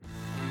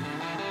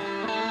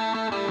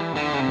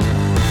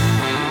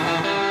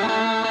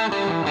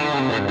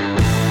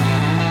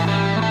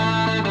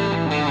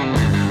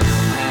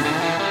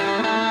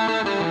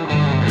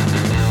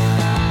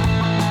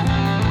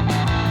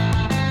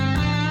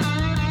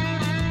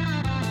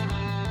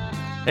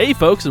Hey,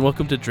 folks, and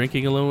welcome to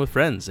Drinking Alone with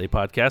Friends, a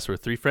podcast where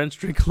three friends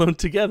drink alone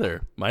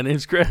together. My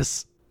name's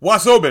Chris.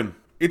 Was oben?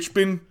 Ich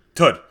bin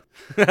Tud.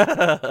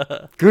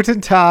 Guten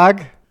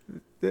Tag.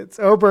 It's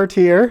Obert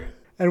here,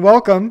 and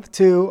welcome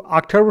to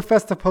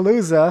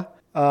Oktoberfestapalooza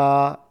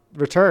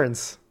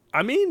returns.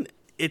 I mean,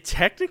 it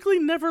technically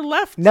never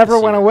left. Never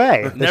went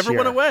away. Never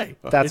went away.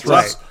 That's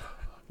right.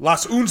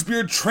 Las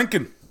Unsbier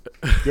trinken.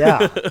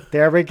 Yeah,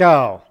 there we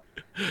go.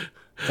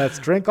 Let's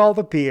drink all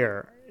the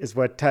beer, is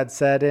what Ted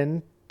said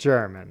in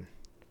German.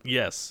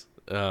 Yes.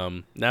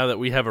 Now that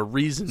we have a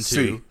reason to,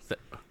 See.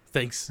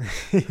 thanks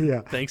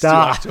Yeah. to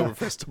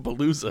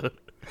Oktoberfestapalooza.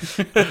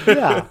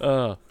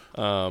 Yeah.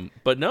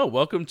 But no,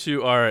 welcome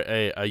to our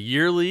a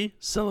yearly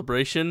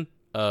celebration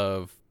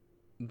of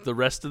the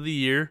rest of the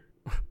year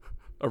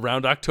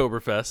around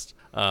Oktoberfest.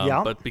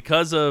 Yeah. But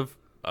because of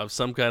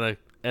some kind of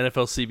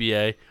NFL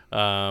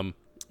CBA,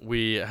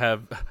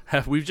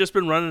 we've just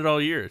been running it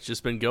all year. It's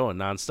just been going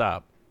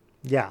nonstop.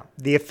 Yeah.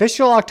 The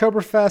official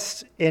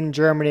Oktoberfest in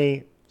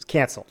Germany was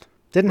canceled.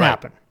 Didn't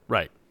happen.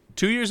 Right.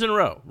 2 years in a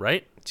row,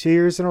 right? 2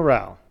 years in a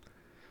row.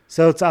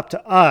 So it's up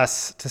to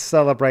us to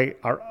celebrate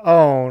our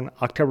own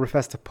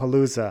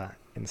Oktoberfestapalooza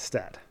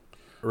instead.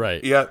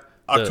 Right. Yeah,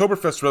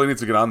 Oktoberfest really needs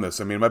to get on this.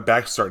 I mean, my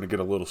back's starting to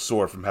get a little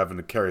sore from having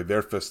to carry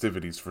their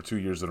festivities for 2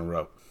 years in a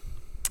row.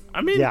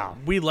 I mean, Yeah.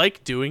 we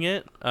like doing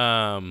it.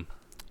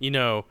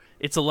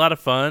 It's a lot of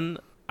fun.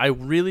 I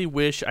really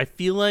wish, I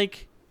feel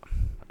like,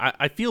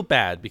 I feel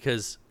bad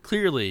because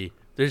clearly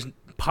there's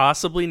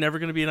possibly never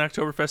going to be an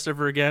Oktoberfest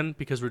ever again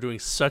because we're doing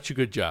such a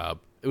good job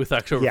with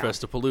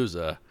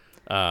Oktoberfestapalooza.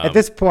 At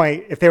this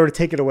point, if they were to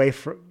take it away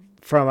from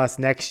us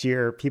next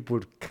year, people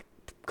would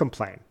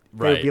complain.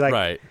 They would be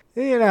like,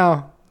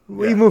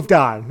 we moved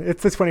on.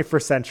 It's the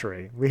 21st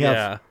century. We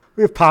have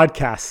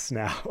podcasts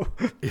now.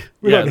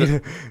 We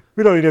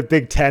don't need a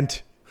big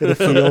tent in a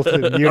field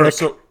in Munich.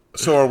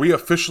 So are we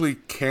officially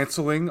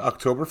canceling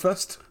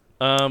Oktoberfest?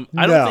 I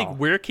don't think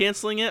we're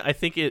canceling it. I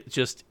think it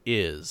just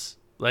is.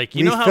 Like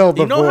We filled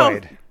the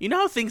void.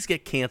 How things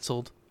get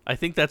canceled? I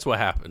think that's what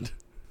happened.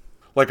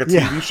 Like a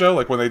TV show?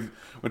 Like when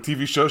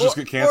TV shows just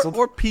get canceled?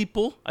 Or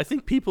people. I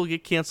think people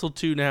get canceled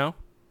too now.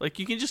 Like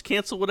you can just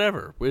cancel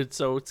whatever.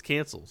 So it's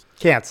canceled.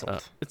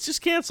 Canceled. It's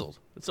just canceled.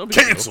 It's no big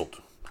deal.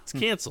 Canceled. It's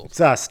canceled. It's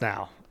us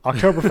now.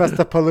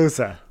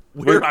 Oktoberfestapalooza.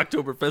 We're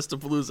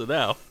Oktoberfestapalooza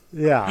now.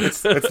 Yeah.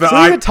 It's the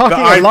So we've been talking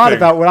a lot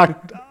about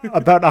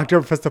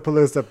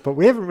Oktoberfestapalooza, but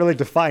we haven't really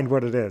defined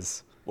what it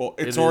is. Well,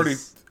 it's It already...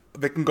 is-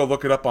 They can go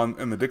look it up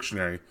in the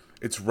dictionary.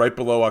 It's right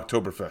below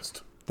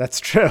Oktoberfest. That's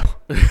true.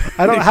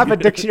 I don't have a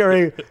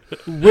dictionary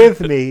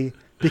with me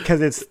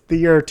because it's the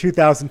year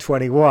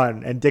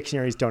 2021 and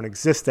dictionaries don't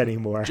exist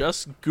anymore.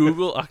 Just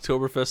Google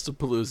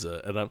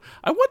Oktoberfestapalooza, and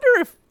I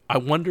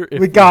wonder if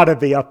We gotta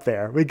be up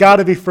there. We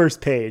gotta be first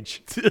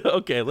page.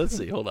 Okay, let's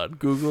see. Hold on,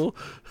 Google.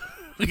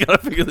 We gotta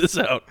figure this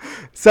out.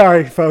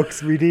 Sorry,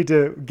 folks. We need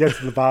to get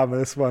to the bottom of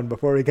this one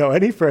before we go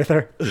any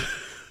further.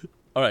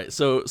 All right,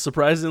 so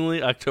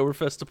surprisingly,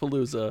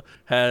 Oktoberfestapalooza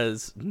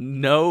has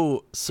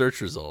no search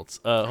results.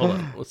 Hold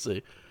on, let's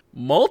see.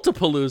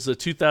 Multipalooza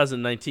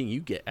 2019. You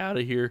get out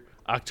of here.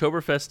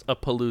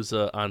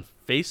 Oktoberfestapalooza on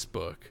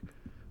Facebook.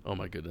 Oh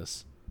my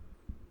goodness.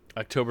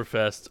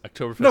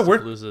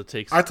 Oktoberfestapalooza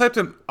takes. I typed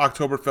in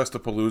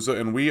Oktoberfestapalooza,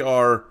 and we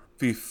are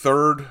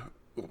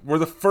we're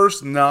the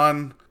first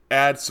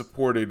non-ad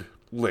supported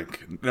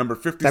link, number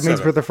 57. That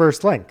means we're the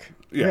first link.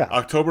 Yeah,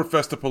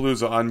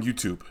 Oktoberfestapalooza on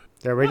YouTube.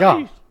 There we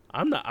go.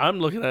 I'm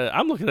looking at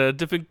a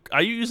different.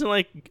 Are you using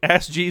like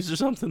Ask Jeeves or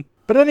something?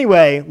 But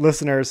anyway,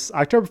 listeners,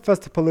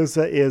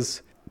 Oktoberfestapalooza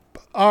is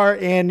our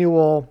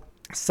annual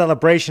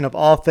celebration of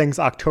all things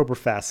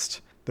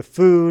Oktoberfest. The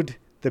food,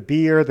 the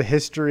beer, the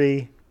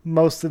history,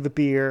 most of the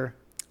beer.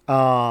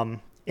 And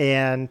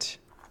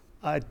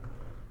I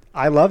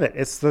love it.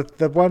 It's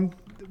the 1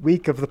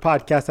 week of the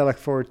podcast I look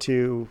forward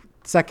to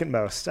second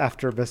most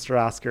after Mr.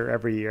 Oscar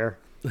every year.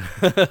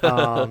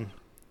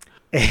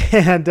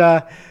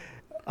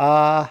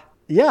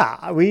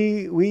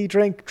 We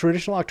drink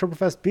traditional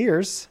Oktoberfest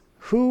beers.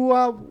 Who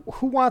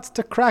wants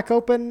to crack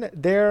open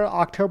their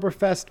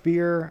Oktoberfest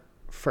beer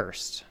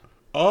first?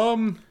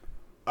 Well,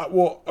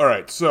 all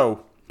right.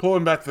 So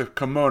pulling back the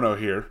kimono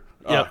here,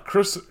 Yep.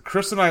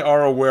 Chris and I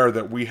are aware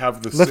that we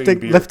have the same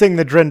beer. Lifting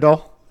the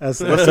drindle as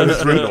Lifting the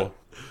Drindle.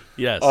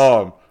 Yes.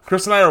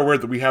 Chris and I are aware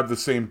that we have the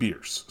same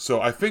beers, so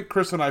I think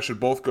Chris and I should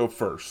both go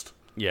first.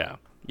 Yeah.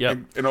 Yep.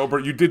 And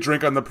Obert, you did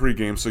drink on the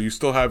pregame, so you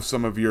still have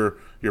some of your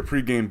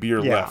pregame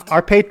beer left.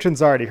 Our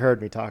patrons already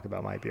heard me talk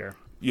about my beer.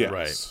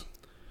 Yes.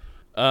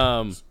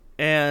 Right.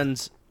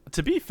 And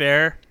to be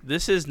fair,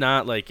 this is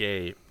not like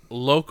a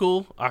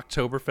local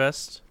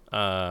Oktoberfest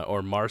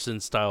or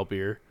Marzen style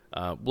beer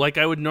like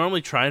I would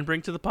normally try and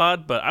bring to the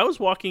pod. But I was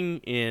walking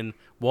in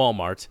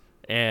Walmart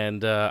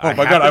and oh my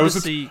god, I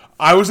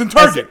was in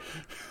Target.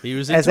 He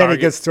was in As Target.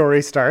 any good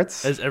story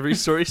starts. As every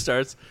story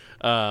starts.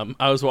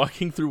 I was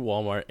walking through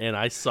Walmart and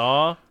I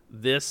saw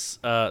this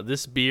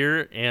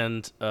beer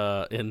and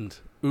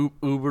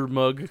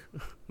Ubermug,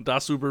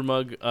 Das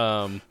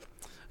Ubermug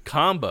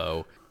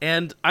combo.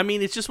 And I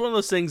mean, it's just one of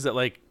those things that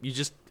like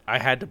I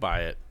had to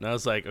buy it, and I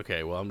was like,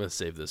 okay, well, I'm gonna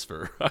save this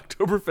for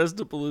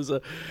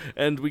Oktoberfestapalooza.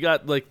 And we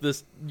got like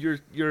this your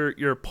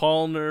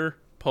Paulaner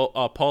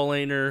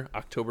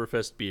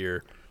Oktoberfest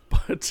beer,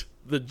 but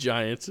the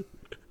giant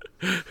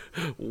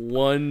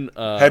one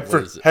head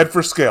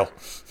for scale.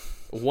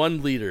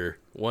 1 liter,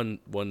 one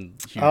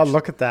huge. Oh,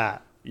 look at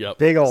that! Yep,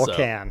 big old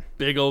can.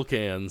 Big old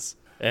cans.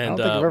 And I don't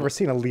think I've ever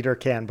seen a liter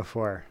can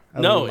before.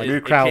 No, Like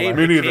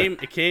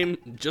it came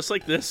just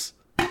like this.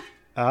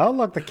 Oh,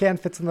 look, the can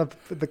fits in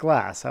the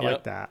glass. I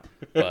like that.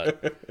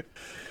 But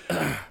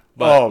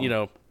Oh. you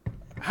know,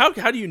 how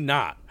do you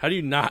not? How do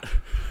you not?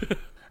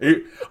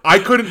 I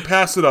couldn't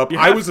pass it up.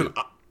 I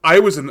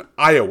was in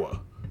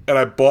Iowa, and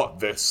I bought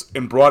this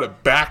and brought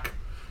it back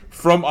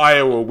from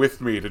Iowa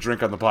with me to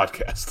drink on the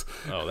podcast.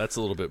 Oh, that's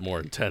a little bit more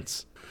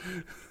intense.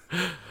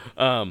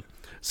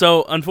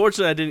 So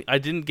unfortunately, I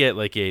didn't get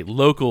like a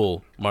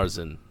local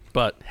Marzen,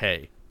 but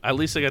hey, at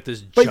least I got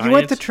this But giant you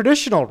went the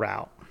traditional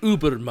route.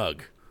 Uber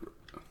mug.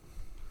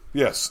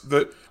 Yes.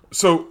 I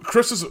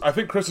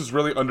think Chris is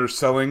really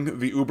underselling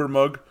the Uber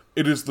mug.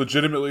 It is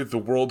legitimately the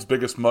world's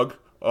biggest mug.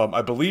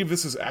 I believe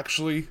this is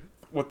actually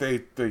what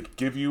they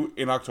give you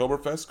in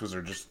Oktoberfest because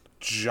they're just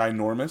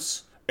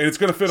ginormous. And it's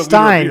going to fit a liter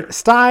of beer.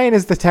 Stein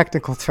is the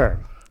technical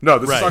term. No,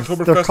 this Right. is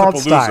Oktoberfest They're called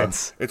Palooza.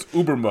 Steins. It's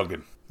Uber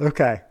mugging.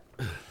 Okay.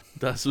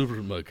 Das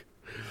Uber mug.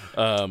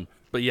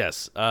 But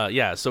yes,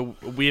 yeah. So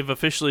we have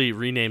officially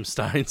renamed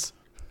Steins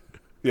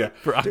Yeah.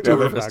 for Yeah,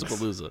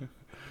 Oktoberfestapalooza.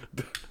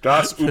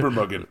 Das Uber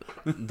mugging.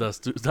 Das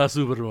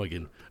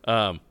Übermorgen.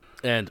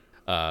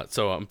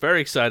 So I'm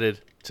very excited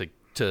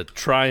to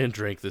try and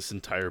drink this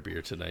entire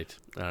beer tonight.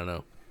 I don't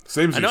know.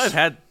 Same. I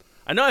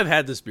know I've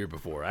had this beer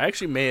before. I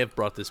actually may have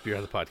brought this beer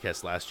on the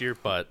podcast last year,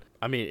 but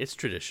I mean it's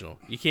traditional.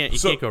 You can't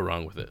go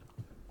wrong with it.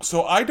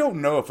 So I don't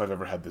know if I've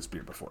ever had this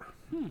beer before.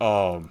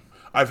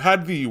 I've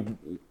had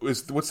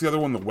what's the other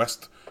one? The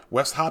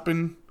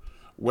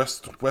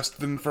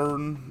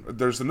Westenfern.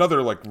 There's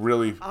another like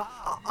really.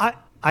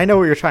 I know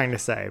what you're trying to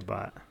say,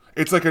 but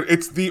It's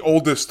the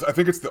oldest. I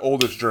think it's the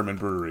oldest German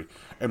brewery,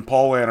 and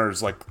Paulaner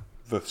is like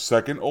the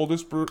second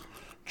oldest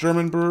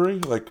German brewery.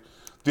 Like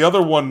the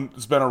other one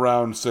has been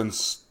around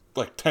since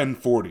like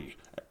 1040,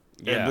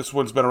 Yeah. and this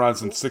one's been around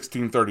since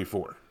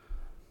 1634.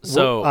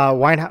 So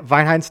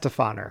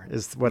Weinheitsstefaner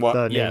is what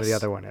the name of the yes.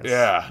 other one is.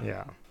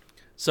 Yeah.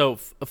 So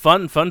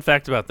fun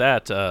fact about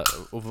that: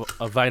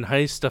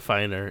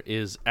 Weinheitsstefaner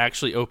is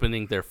actually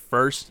opening their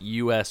first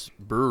U.S.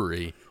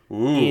 brewery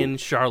in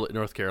Charlotte,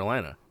 North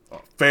Carolina.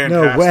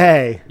 Fantastic. No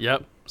way.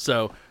 Yep.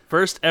 So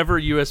first ever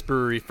U.S.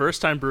 brewery,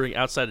 first time brewing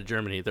outside of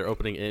Germany. They're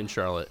opening in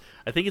Charlotte.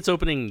 I think it's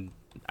opening,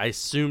 I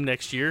assume,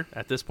 next year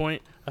at this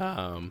point.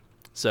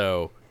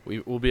 So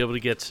we'll be able to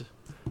get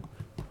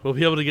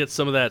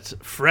some of that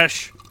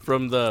fresh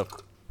from the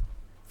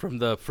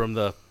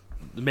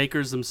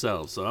makers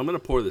themselves. So I'm gonna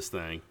pour this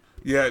thing.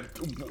 Yeah.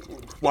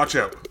 Watch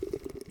out.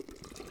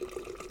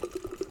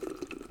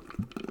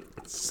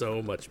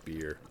 So much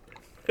beer.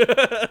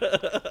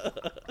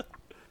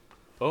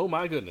 Oh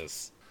my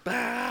goodness.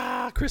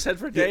 Chris head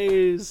for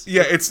days.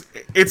 Yeah, it's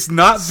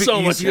not the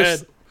So much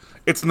easiest. head.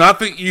 It's not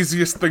the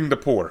easiest thing to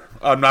pour.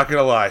 I'm not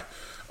gonna lie.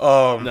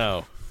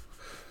 No.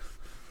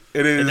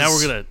 It is.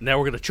 And now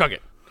we're gonna chug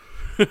it.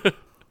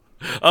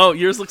 Oh,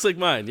 yours looks like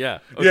mine. Yeah.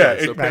 Okay, Yeah,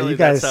 So it- apparently You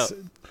guys that's how.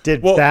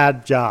 did Well-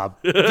 bad job.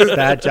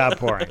 Bad job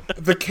pouring.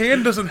 The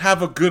can doesn't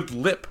have a good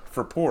lip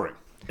for pouring.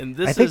 And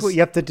this I think is what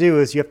you have to do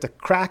is you have to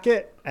crack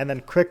it and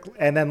then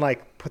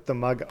like put the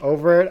mug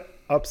over it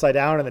upside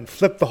down and then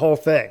flip the whole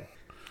thing.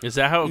 is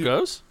that how it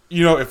goes?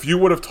 You know, if you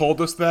would have told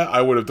us that,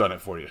 I would have done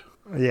it for you.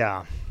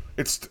 Yeah.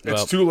 It's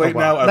Well, too late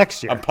well, now.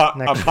 next year. I'm pot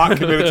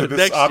committed to this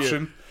Next year.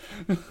 option.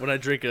 When I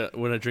drink a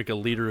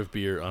liter of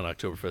beer on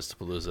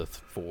Oktoberfestapalooza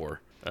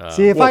 4.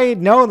 See, if well- I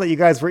had known that you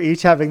guys were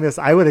each having this,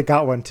 I would have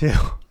got one too.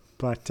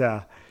 But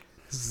I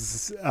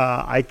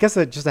guess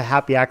it's just a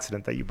happy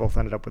accident that you both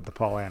ended up with the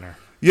Paulaner.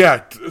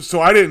 Yeah,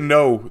 so I didn't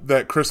know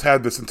that Chris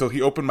had this until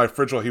he opened my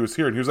fridge while he was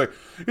here, and he was like,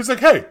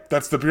 "Hey,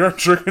 that's the beer I'm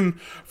drinking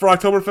for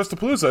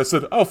Oktoberfestapalooza." I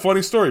said, "Oh,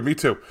 funny story, me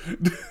too."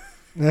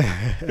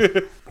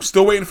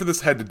 Still waiting for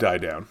this head to die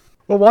down.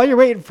 Well, while you're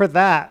waiting for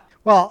that,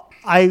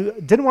 I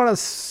didn't want to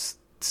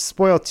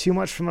spoil too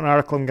much from an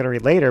article I'm going to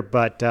read later,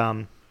 but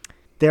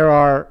there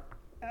are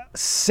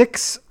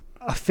 6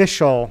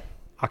 official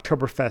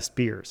Oktoberfest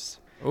beers.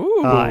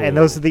 Ooh. And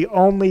those are the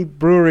only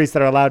breweries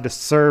that are allowed to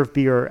serve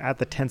beer at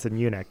the tents in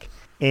Munich.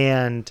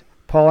 And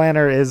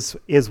Paulaner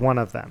is one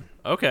of them.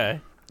 Okay.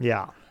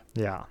 Yeah.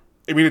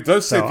 I mean, it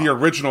does say So- the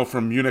original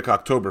from Munich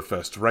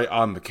Oktoberfest right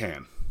on the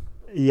can.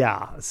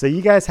 Yeah. So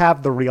you guys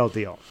have the real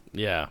deal.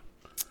 Yeah.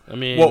 I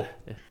mean, Well-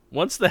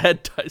 once the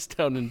head dies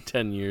down in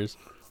 10 years.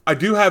 I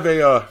do have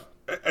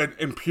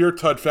in pure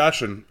Tud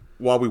fashion,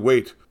 while we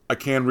wait, I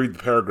can read the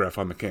paragraph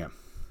on the can.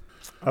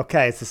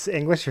 Okay. Is this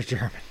English or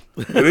German?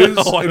 It is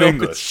Oh, I in hope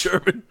English. it's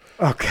German.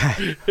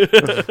 Okay.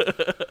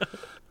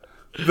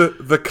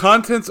 The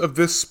contents of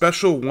this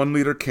special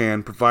 1-liter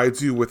can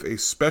provides you with a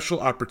special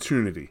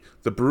opportunity.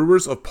 The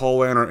brewers of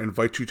Paulaner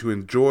invite you to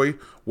enjoy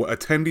what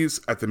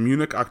attendees at the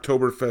Munich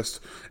Oktoberfest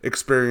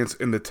experience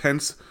in the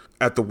tents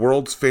at the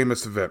world's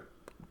famous event.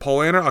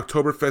 Paulaner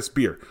Oktoberfest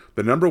beer,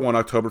 the #1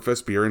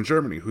 Oktoberfest beer in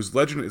Germany, whose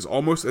legend is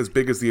almost as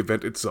big as the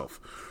event itself,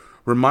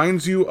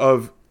 reminds you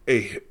of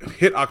a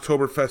hit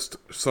Oktoberfest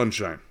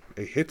sunshine.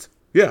 A hit?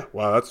 Yeah,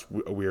 wow, that's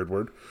a weird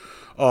word.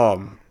 A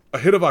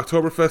hit of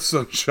Oktoberfest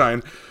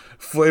sunshine,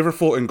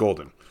 flavorful and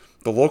golden.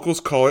 The locals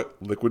call it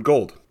liquid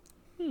gold.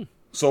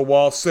 So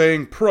while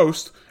saying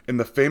Prost in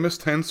the famous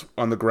tents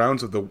on the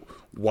grounds of the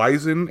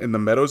Wiesen in the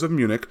meadows of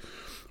Munich,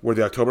 where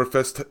the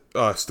Oktoberfest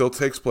still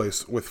takes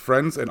place, with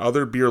friends and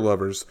other beer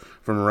lovers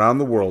from around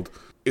the world,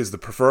 is the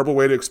preferable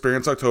way to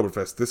experience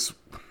Oktoberfest.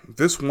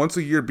 This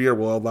once-a-year beer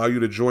will allow you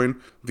to join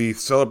the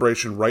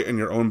celebration right in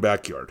your own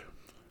backyard.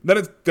 Then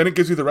it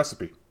gives you the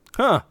recipe.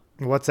 Huh.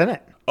 What's in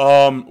it?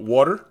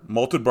 Water,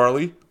 malted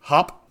barley,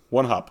 hop,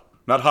 1 hop.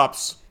 Not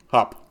hops,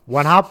 hop.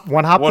 One hop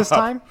this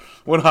time?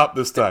 1 hop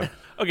this time.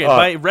 Okay,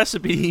 by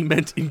recipe he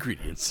meant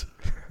ingredients.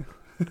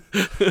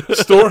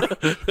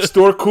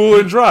 Store cool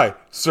and dry.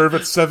 Serve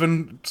at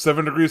 7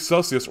 degrees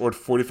Celsius or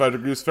 45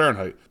 degrees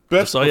Fahrenheit.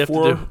 Best all you have to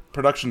before do.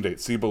 production date.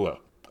 See below.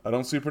 I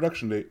don't see a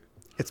production date.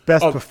 It's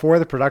best before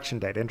the production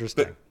date.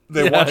 Interesting.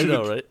 They Yeah, want I you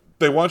know, to right?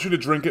 They want you to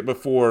drink it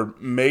before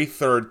May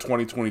 3rd,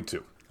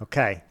 2022.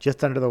 Okay,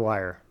 just under the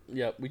wire.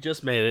 Yep, we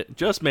just made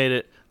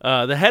it.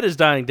 The head is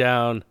dying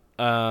down,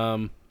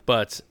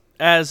 but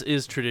as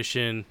is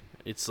tradition,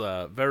 it's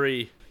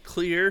very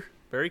clear,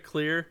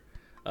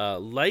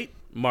 light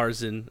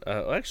Marzen.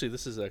 Actually,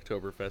 this is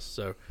Oktoberfest,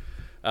 so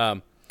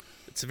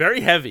it's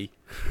very heavy,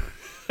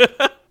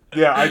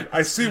 Yeah,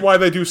 I see why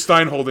they do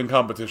Stein holding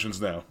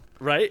competitions now.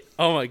 right?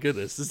 Oh my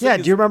goodness. This Yeah,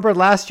 thing do you remember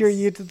last year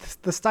you did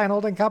the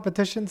Steinholding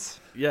competitions?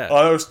 Yeah.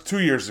 That was 2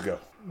 years ago.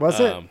 Was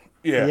it?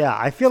 Yeah. Yeah,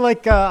 I feel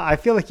like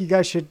you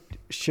guys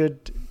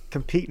should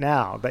compete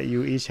now that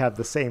you each have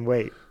the same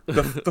weight.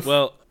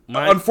 Well,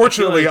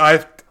 Unfortunately, I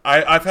feel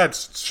I've had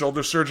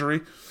shoulder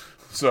surgery,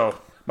 so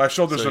my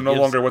shoulders So are it no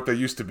gives- longer what they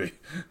used to be.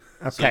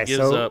 Okay, gives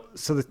so up.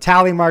 the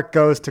tally mark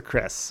goes to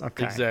Chris.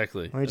 Okay,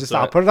 Exactly. Let me just So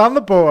I'll put it on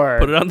the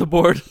board. put it on the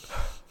board.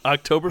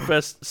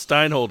 Oktoberfest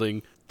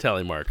Steinholding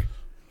tally mark.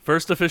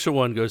 First official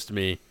one goes to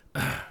me.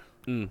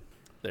 There you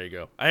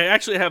go. I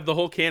actually have the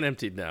whole can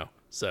emptied now.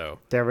 So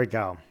There we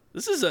go.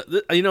 this is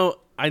I know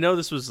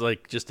this was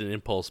like just an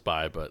impulse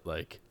buy, but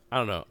like I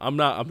don't know. I'm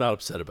not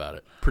upset about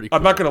it. Pretty cool.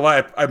 I'm not gonna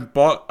lie. I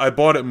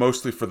bought it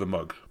mostly for the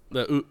mug.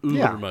 The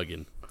Yeah.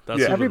 Ubermuggin. That's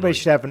Yeah. Everybody Ubermuggin.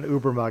 should have an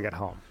Uber mug at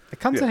home. It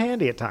comes in Yeah.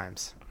 handy at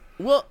times.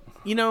 Well,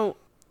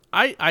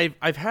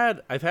 I've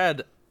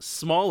had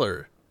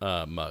smaller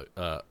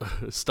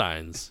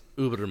Steins,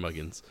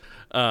 Ubermuggins.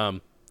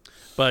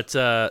 But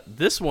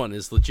this one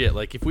is legit.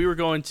 Like if we were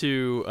going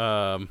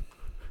to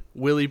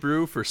Willy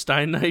Brew for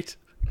Stein Night,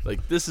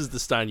 like this is the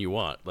Stein you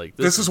want. Like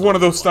This is one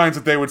of those Steins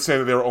that they would say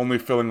that they were only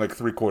filling like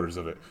 3/4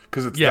 of it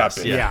because it's Yes,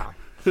 that big. Yeah.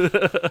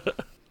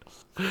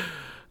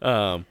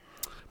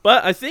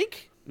 But I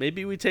think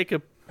maybe we take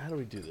a. How do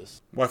we do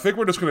this? Well, I think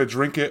we're just gonna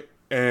drink it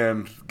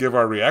and give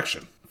our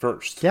reaction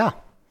first. Yeah.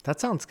 That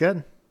sounds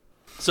good.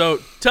 So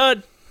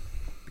Tud,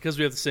 because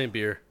we have the same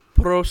beer.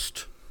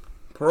 Prost.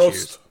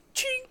 Prost.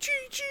 Ching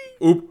ching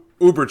ching.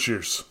 Uber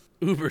cheers.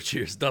 Uber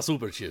cheers. Das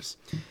Uber cheers.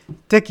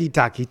 Tiki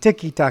taki.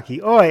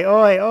 Oi,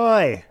 oi,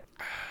 oi.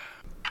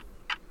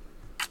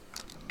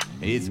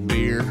 It's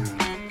beer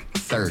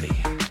 30,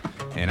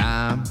 and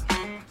I'm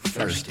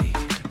thirsty.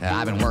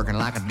 I've been working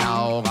like a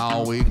dog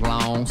all week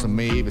long, so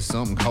maybe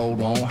something cold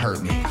won't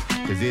hurt me.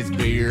 Cause it's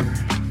beer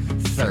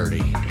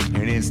 30,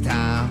 and it's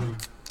time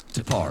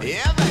to party.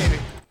 Yeah, baby.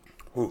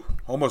 Ooh,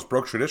 almost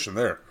broke tradition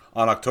there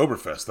on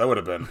Oktoberfest. That would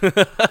have been.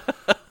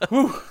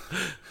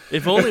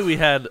 If only we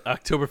had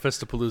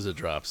Oktoberfestapalooza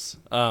drops.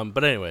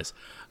 But anyways,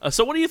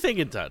 so what are you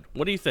thinking, Todd?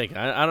 What do you think?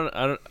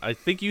 I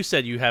think you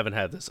said you haven't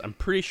had this. I'm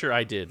pretty sure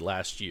I did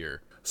last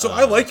year. So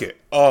I like it.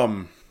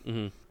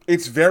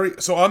 It's very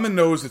so on the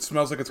nose. It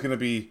smells like it's going to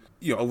be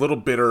a little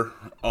bitter.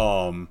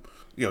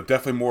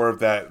 Definitely more of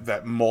that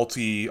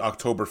malty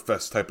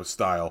Oktoberfest type of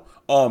style.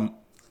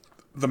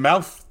 The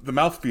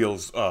mouth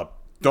feels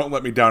don't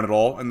let me down at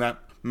all in that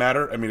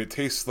matter. I mean, it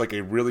tastes like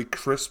a really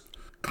crisp,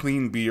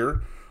 clean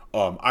beer.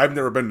 I've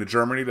never been to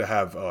Germany to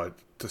have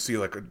to see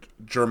like a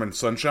German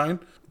sunshine,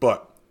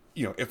 but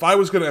if I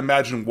was going to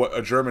imagine what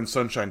a German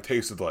sunshine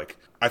tasted like,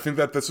 I think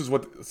that this is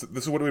what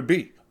it would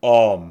be.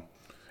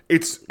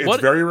 It's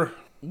very.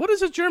 What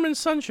is a German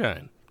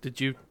sunshine? Did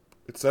you?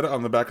 It said it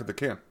on the back of the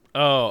can.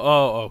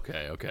 Oh,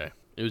 okay.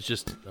 It was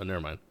just. Oh,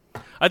 never mind.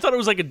 I thought it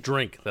was like a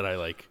drink that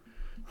I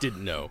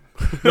didn't know.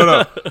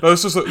 No.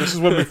 This is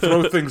when we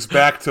throw things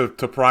back to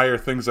prior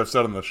things I've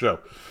said on the show.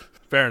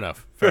 Fair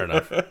enough.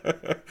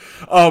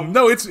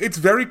 No, it's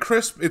very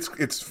crisp.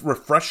 It's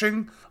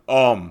refreshing.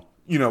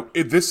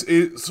 This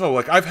is so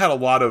I've had a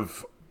lot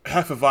of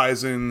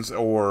Hefeweizens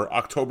or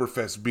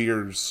Oktoberfest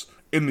beers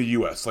in the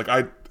U.S.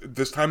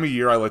 this time of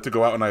year, I like to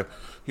go out and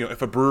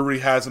if a brewery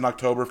has an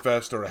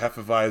Oktoberfest or a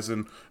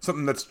Hefeweizen,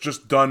 something that's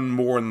just done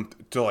more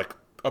to like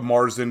a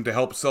Marzen to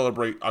help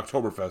celebrate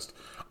Oktoberfest,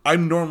 I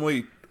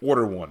normally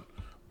order one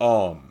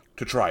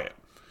to try it.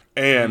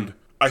 And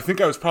I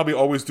think I was probably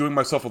always doing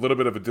myself a little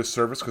bit of a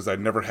disservice because I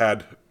never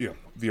had,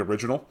 the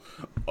original.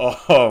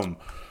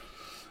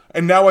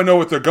 And now I know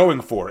what they're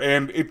going for,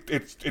 and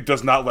it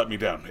does not let me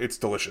down. It's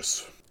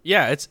delicious.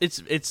 Yeah,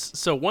 it's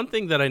so one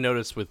thing that I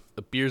noticed with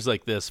beers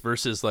like this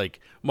versus like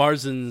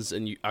Marzens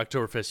and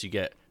Oktoberfest you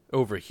get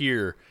over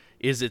here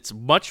is it's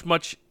much,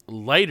 much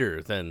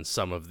lighter than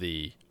some of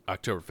the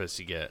Oktoberfest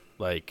you get.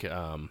 Like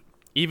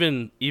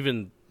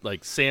even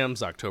like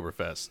Sam's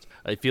Oktoberfest,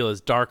 I feel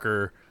is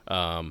darker,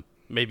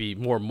 maybe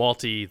more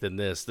malty than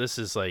this. This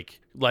is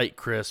like light,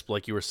 crisp,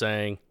 like you were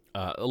saying.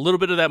 A little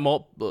bit of that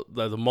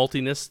the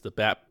maltiness,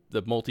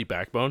 the malty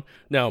backbone.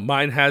 Now,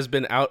 mine has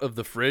been out of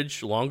the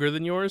fridge longer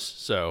than yours,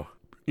 so,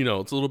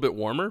 it's a little bit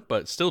warmer,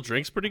 but still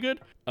drinks pretty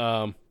good.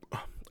 I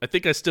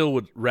think I still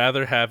would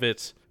rather have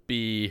it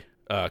be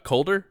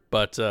colder,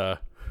 but,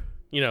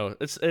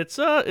 it's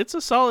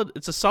a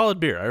solid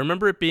beer. I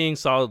remember it being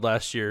solid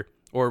last year,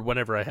 or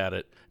whenever I had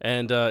it,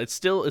 and it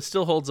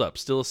still holds up,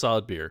 still a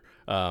solid beer.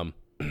 I'm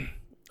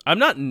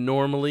not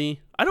normally,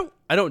 I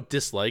don't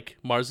dislike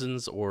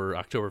Marzens or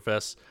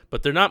Oktoberfest,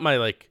 but they're not my,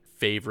 like,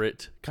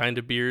 favorite kind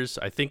of beers.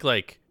 I think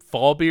like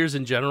fall beers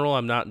in general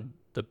I'm not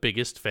the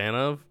biggest fan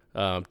of.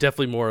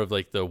 Definitely more of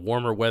like the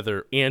warmer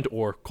weather and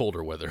or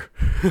colder weather.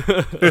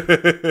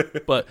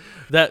 But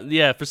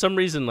for some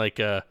reason like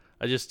I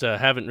just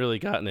haven't really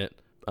gotten it.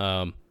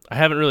 I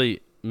haven't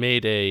really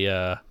made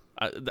I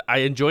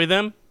enjoy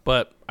them,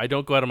 but I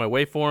don't go out of my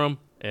way for them,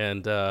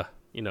 and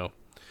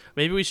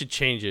maybe we should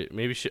change it.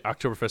 Maybe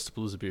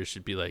Oktoberfest beer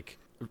should be like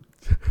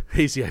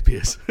hazy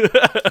IPAs.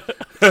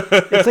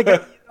 It's like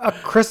a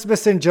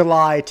Christmas in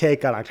July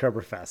take on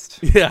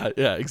Oktoberfest.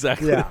 Yeah,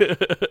 exactly.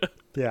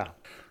 Yeah.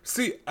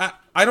 See,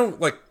 I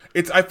don't like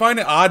it's. I find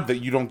it odd that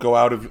you don't go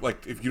out of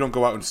like if you don't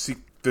go out and seek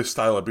this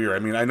style of beer. I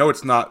mean, I know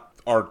it's not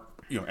our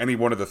any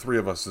one of the three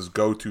of us'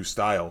 go-to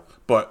style,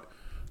 but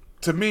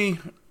to me,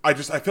 I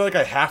feel like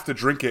I have to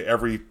drink it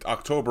every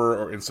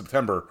October or in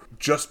September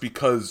just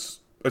because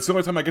it's the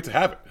only time I get to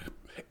have it,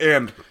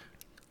 and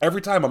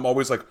every time I'm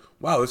always like,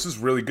 wow, this is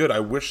really good.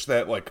 I wish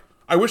they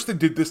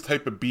did this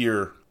type of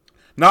beer.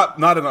 Not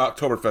an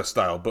Oktoberfest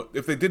style, but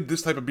if they did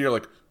this type of beer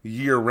like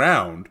year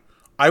round,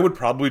 I would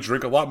probably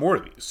drink a lot more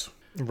of these.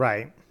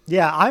 Right.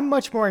 Yeah, I'm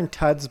much more in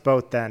Tud's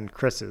boat than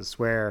Chris's,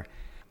 where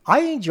I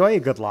enjoy a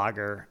good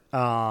lager. We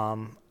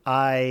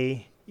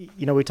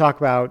talk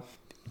about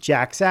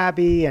Jack's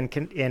Abbey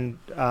in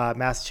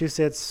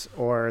Massachusetts,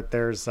 or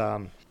there's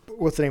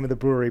what's the name of the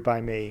brewery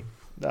by me?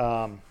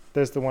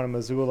 There's the one in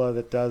Missoula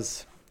that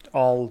does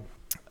all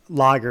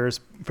lagers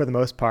for the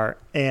most part,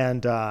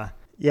 and I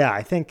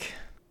think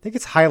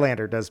it's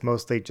Highlander does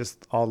mostly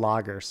just all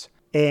lagers,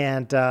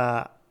 and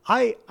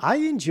I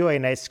enjoy a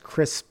nice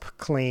crisp,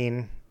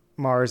 clean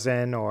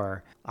Marzen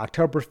or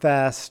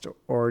Oktoberfest,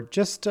 or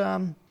just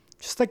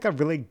like a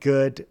really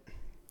good,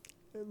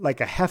 like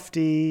a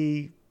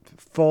hefty,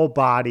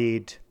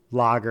 full-bodied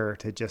lager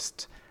to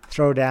just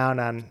throw down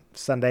on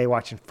Sunday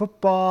watching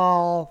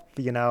football.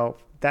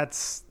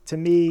 That's, to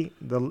me,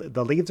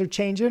 the leaves are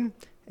changing.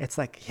 It's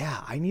like,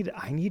 yeah, I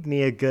need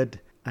me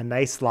a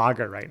nice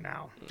lager right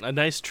now. A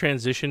nice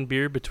transition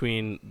beer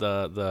between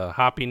the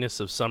hoppiness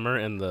of summer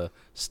and the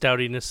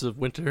stoutiness of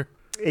winter.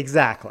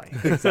 Exactly.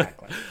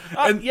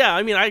 And yeah,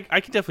 I mean, I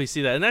can definitely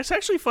see that. And that's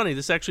actually funny.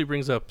 This actually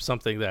brings up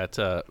something that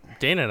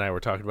Dana and I were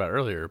talking about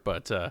earlier.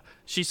 But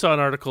she saw an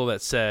article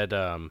that said,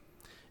 and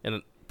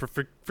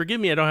forgive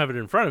me, I don't have it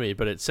in front of me,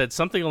 but it said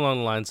something along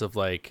the lines of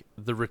like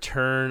the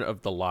return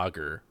of the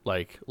lager.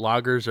 Like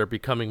lagers are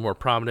becoming more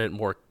prominent,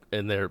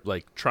 and they're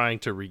like trying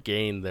to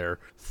regain their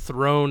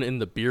throne in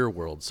the beer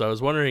world. So I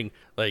was wondering,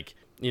 like,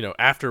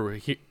 after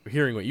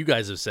hearing what you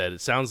guys have said,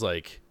 it sounds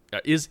like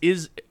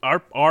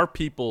are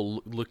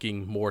people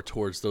looking more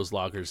towards those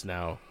lagers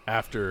now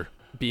after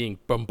being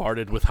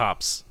bombarded with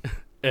hops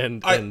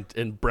and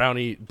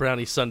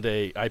brownie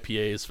Sunday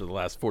IPAs for the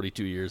last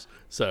 42 years?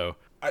 So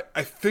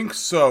I think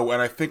so,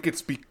 and I think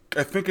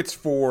it's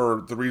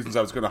for the reasons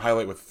I was going to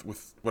highlight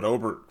with what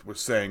Obert was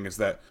saying, is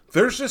that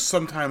there's just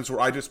sometimes where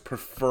I just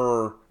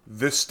prefer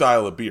this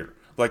style of beer.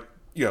 Like,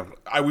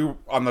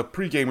 on the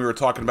pregame we were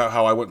talking about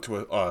how I went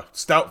to a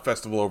stout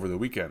festival over the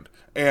weekend,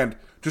 and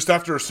just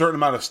after a certain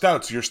amount of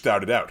stouts, you're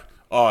stouted out.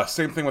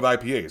 Same thing with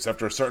IPAs.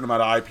 After a certain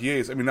amount of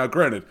IPAs, I mean, now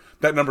granted,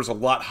 that number's a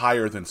lot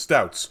higher than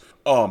stouts.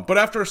 But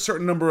after a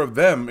certain number of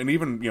them, and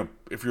even,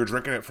 if you're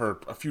drinking it for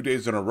a few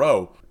days in a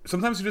row,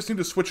 sometimes you just need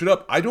to switch it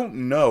up. I don't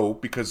know,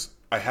 because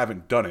I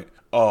haven't done it.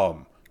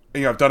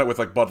 I've done it with,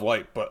 like, Bud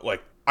Light, but,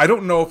 like, I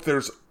don't know if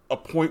there's a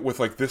point with,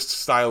 like, this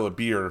style of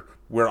beer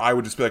where I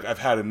would just be like, I've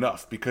had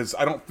enough, because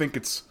I don't think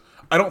it's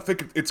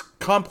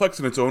complex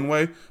in its own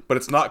way, but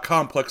it's not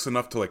complex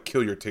enough to, like,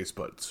 kill your taste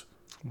buds.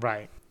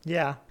 Right.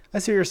 Yeah. I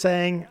see what you're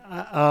saying.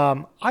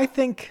 I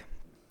think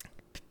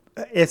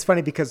it's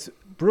funny because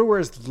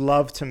brewers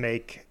love to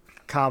make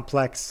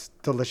complex,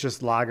 delicious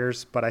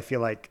lagers, but I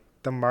feel like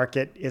the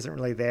market isn't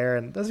really there.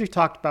 And as we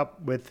talked about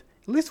with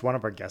at least one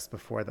of our guests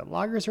before, that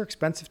lagers are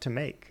expensive to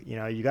make. You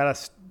know,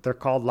 they're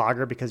called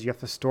lager because you have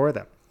to store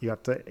them. You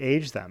have to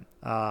age them.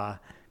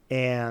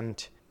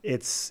 And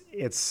if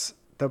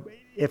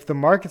the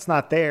market's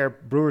not there,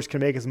 brewers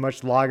can make as much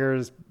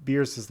lagers,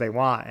 beers as they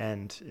want.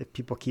 And if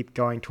people keep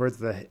going towards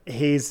the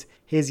hazy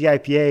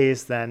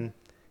IPAs, then,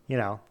 you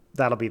know,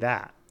 that'll be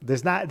that.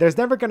 There's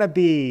never going to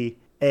be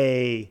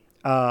a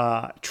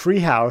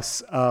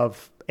treehouse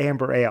of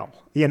amber ale,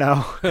 you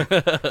know.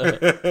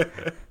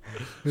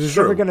 There's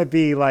never going to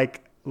be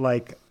like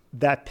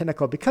that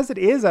pinnacle, because it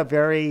is a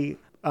very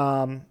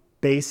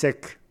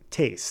basic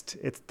taste.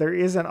 There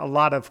isn't a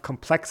lot of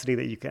complexity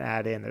that you can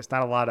add in. There's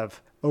not a lot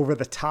of over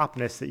the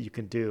topness that you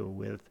can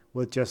do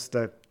with just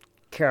the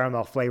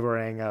caramel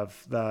flavoring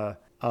of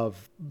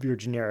your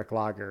generic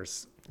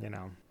lagers, you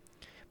know.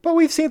 But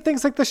we've seen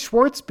things like the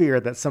Schwartz beer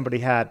that somebody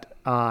had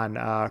on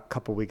a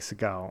couple weeks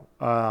ago.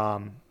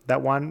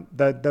 That one,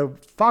 the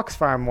Fox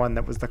Farm one,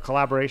 that was the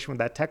collaboration with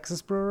that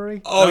Texas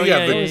brewery. Oh,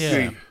 yeah.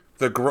 The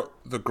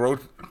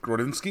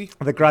Grodzinski?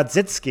 The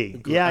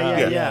Grodzitsky.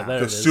 Yeah.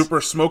 The super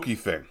smoky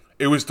thing.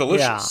 It was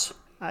delicious.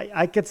 Yeah.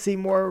 I could see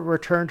more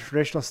return to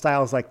traditional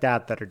styles like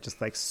that are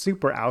just like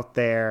super out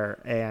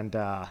there and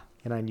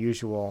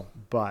unusual,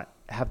 but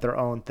have their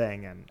own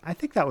thing. And I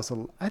think that was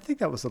a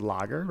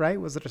lager, right?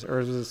 Or was it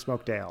a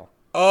smoked ale?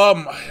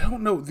 I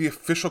don't know the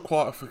official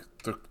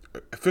the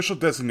official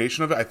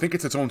designation of it. I think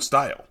it's its own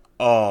style.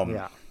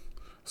 Yeah.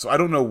 So I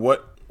don't know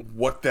what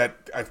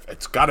that.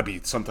 It's got to be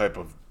some type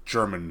of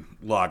German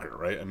lager,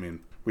 right? I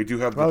mean, we do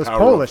have. Well, it was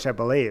Polish, I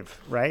believe,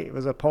 right? It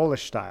was a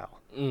Polish style.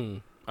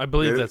 I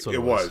believe that's what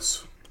it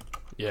was.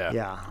 Yeah.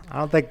 Yeah. I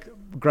don't think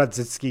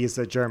Grodzitsky is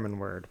a German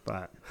word,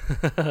 but.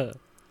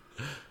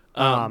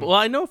 Well,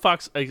 I know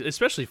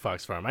especially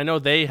Fox Farm. I know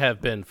they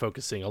have been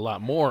focusing a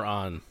lot more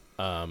on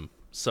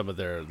some of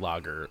their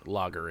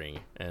lagering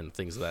and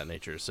things of that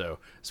nature. So,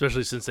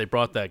 especially since they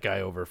brought that guy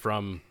over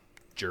from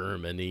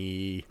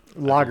Germany,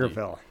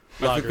 Lagerville.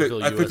 I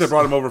think they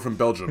brought him over from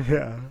Belgium.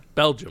 Yeah.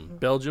 Belgium.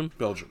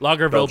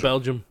 Lagerville,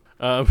 Belgium.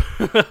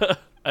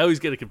 I always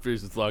get it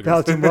confused with lagers.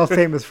 Belgium, well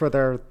famous for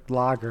their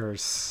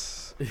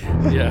lagers.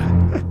 Yeah.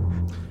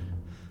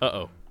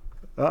 Uh-oh.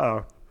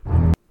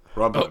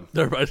 Wrong button.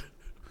 Never mind.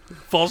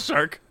 False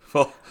shark.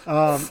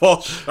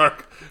 False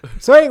shark.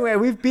 So anyway,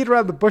 we've beat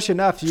around the bush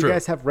enough. You True.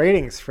 guys have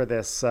ratings for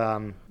this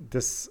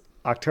this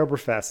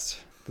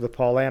Oktoberfest, for the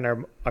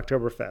Paulaner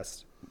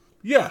Oktoberfest.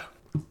 Yeah.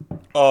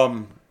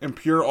 In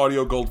pure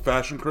audio gold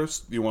fashion,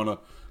 Chris, do you want to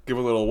give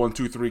a little 1,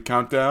 2, 3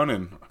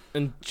 countdown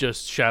and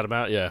just shout them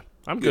out? Yeah.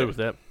 I'm good with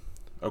that.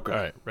 Okay. All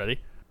right, ready?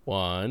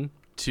 1,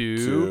 2,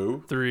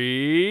 Two.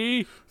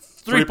 3.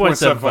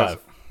 3.75.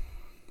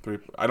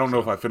 I don't know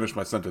if I finished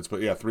my sentence,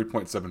 but yeah,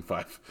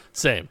 3.75.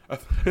 Same. I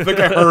think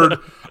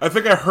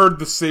I heard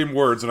the same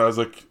words, and I was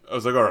like, all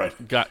right.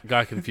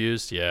 Got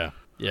confused. Yeah.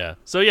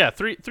 So yeah,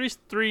 3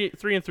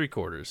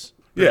 3/4.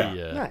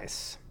 Yeah.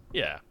 Nice.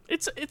 Yeah.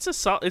 It's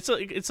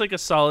like a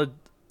solid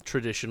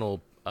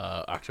traditional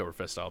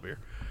Oktoberfest style beer.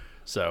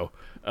 So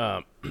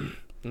and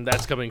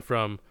that's coming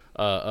from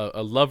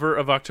a lover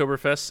of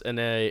Oktoberfest and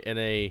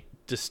a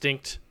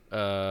distinct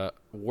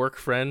work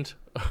friend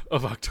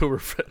of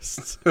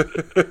Oktoberfest.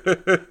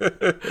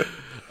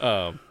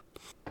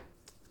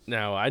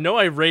 Now I know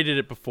I rated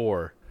it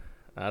before.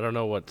 I don't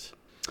know what.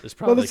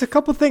 Well, there's a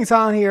couple things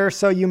on here.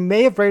 So you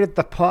may have rated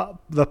the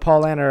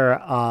Paulaner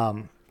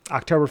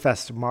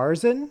Oktoberfest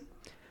Marzen.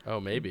 Oh,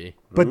 maybe.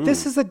 But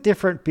this is a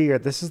different beer.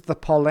 This is the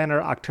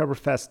Paulaner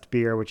Oktoberfest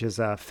beer, which is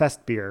a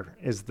fest beer,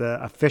 is the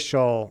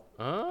official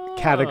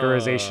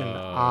categorization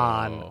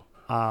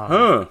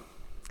on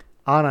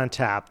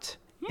Untapped.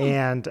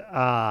 And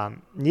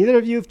neither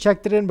of you have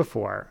checked it in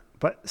before,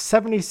 but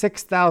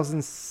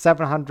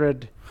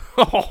 76,700.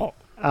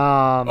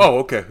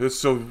 Okay.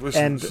 So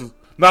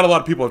not a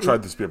lot of people have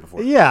tried this beer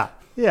before. Yeah.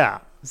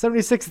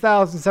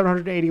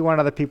 76,781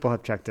 other people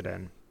have checked it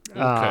in.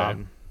 Okay.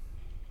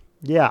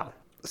 Yeah.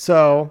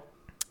 So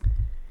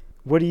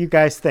what do you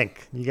guys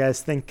think? You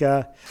guys think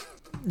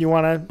you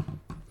want to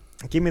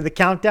give me the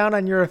countdown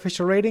on your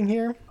official rating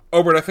here?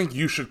 Obert, I think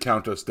you should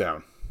count us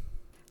down.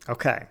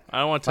 Okay. I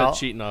don't want Ted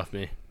cheating off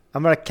me.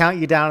 I'm going to count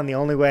you down in the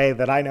only way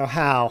that I know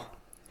how.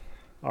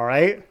 All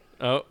right?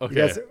 Oh, okay.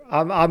 You guys,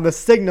 on the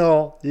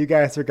signal, you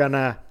guys are going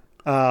to...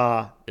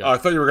 I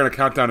thought you were going to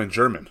count down in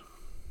German.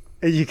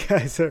 You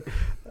guys are...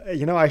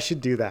 I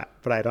should do that,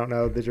 but I don't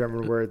know the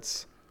German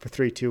words for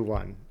 3, 2,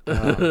 1.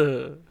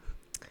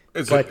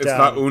 It's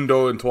not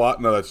undo and trois.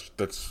 No,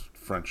 that's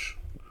French.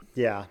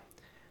 Yeah.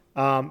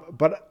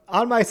 But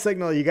on my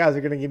signal, you guys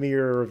are going to give me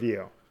your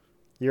review.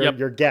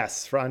 Your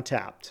guess for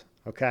Untapped.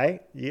 Okay?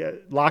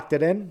 You locked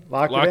it in?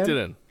 Locked it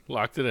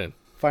in.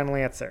 Final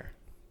answer.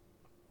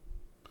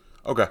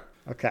 Okay.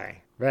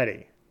 Okay.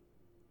 Ready.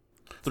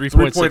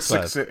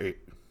 3.68.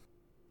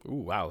 Ooh,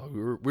 wow.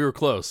 We were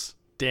close.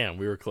 Damn,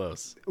 we were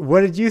close.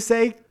 What did you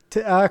say,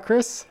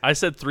 Chris? I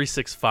said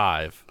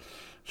 3.65.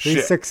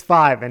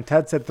 3.65, and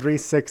Ted said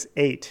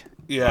 3.68.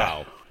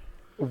 Yeah.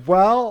 Wow.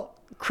 Well,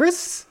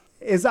 Chris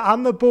is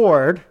on the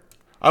board.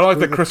 I don't like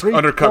With that a Chris 3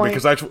 undercut me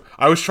point- because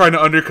I was trying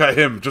to undercut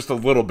him just a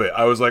little bit.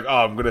 I was like,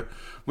 oh, I'm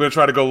gonna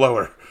try to go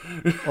lower.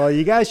 Well,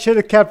 you guys should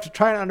have kept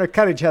trying to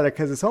undercut each other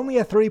because it's only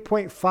a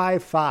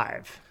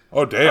 3.55.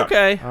 Oh damn.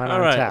 Okay, On all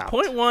right. Untapped.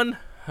 0.1.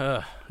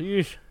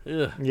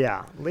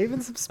 Yeah,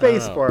 leaving some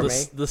space for me.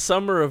 The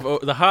summer of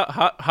the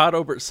hot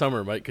Obert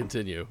summer might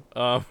continue.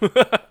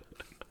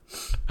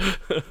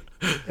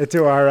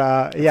 Into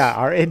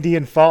our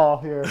Indian fall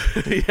here.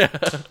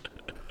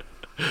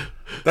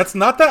 That's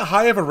not that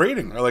high of a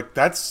rating. Or like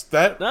that's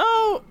that.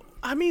 No,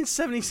 I mean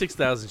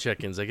 76,000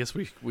 check-ins. I guess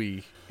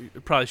we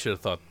probably should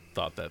have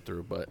thought that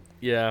through, but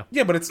yeah.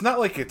 Yeah, but it's not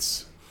like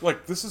it's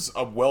like this is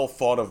a well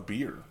thought of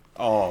beer.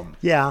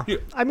 Yeah.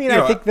 You- I mean, you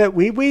know, I think that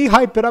we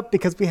hype it up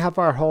because we have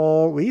our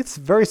whole, it's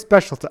very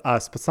special to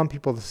us, but some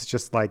people, this is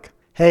just like,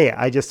 hey,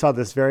 I just saw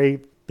this very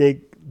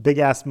big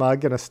ass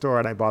mug in a store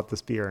and I bought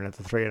this beer and it's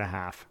a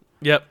 3.5.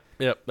 Yep,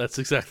 that's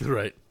exactly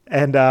right.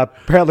 And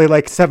apparently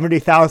like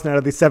 70,000 out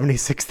of these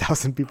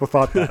 76,000 people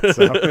thought that.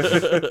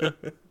 So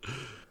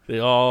They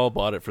all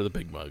bought it for the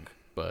big mug,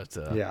 but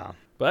yeah.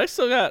 But I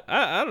still got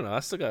I don't know, I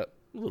still got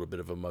a little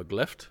bit of a mug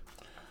left.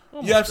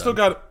 Yeah, I've still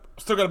got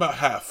about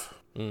half.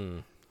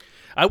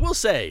 I will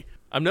say,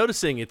 I'm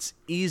noticing it's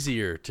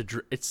easier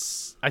to.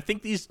 I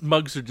think these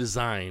mugs are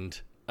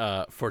designed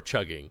for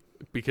chugging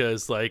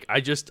because, like,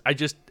 I just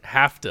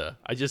have to.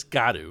 I just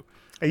got to.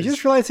 Are you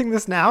just realizing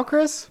this now,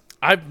 Chris?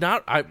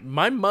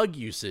 My mug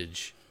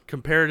usage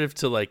comparative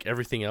to like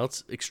everything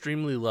else,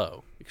 extremely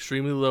low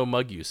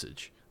mug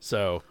usage.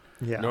 So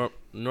Yeah.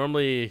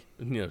 normally,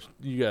 you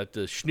got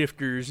the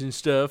schnifters and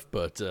stuff,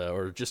 but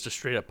or just a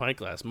straight up pint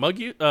glass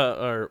mug.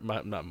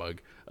 Not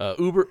mug.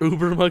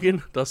 Uber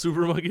mugging, das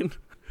Uber mugging.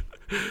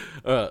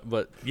 I'm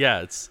like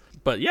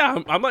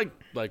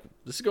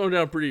this is going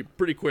down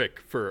pretty quick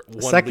for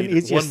one Second liter,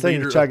 easiest 1 thing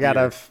liter to chug beer. out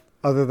of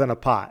other than a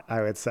pot,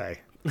 I would say.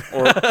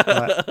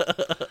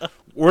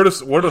 Where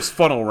does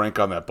funnel rank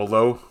on that?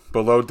 Below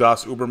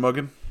Das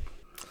Ubermuggen?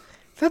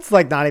 That's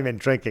like not even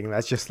drinking.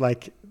 That's just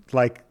like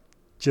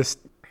just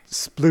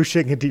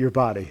splooshing into your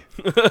body.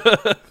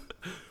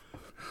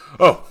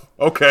 Oh,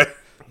 okay.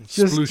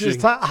 Just Splooshing.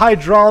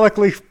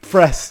 hydraulically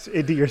pressed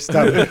into your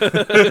stomach.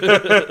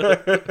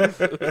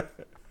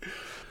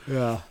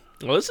 Yeah.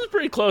 Well, this is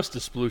pretty close to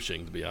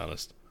splooshing, to be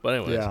honest. But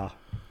anyways, Yeah.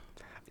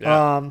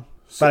 Yeah.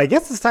 But I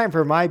guess it's time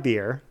for my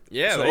beer.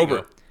 yeah. So There you Ober,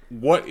 go.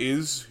 what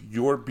is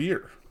your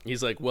beer?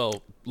 He's like,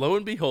 well, lo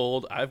and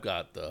behold, I've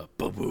got the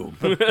boom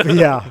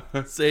Yeah.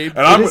 save.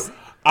 And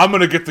I'm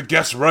gonna get the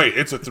guess right.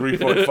 It's a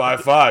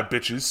 3.55,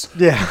 bitches.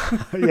 Yeah.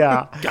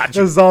 Yeah.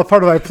 Gotcha. This is all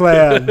part of my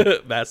plan.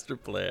 Master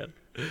plan.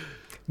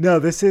 No,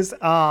 this is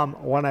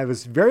one I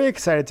was very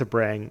excited to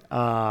bring.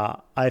 I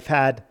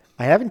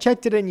haven't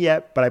checked it in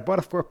yet, but I bought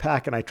a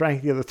 4-pack and I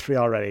drank the other 3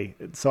 already.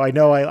 So I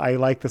know I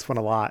like this one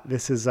a lot.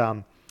 This is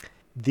from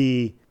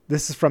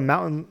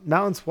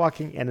Mountains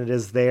Walking, and it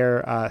is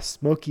their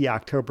Smoky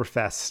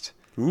Oktoberfest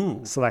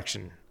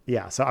selection.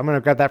 Yeah, so I'm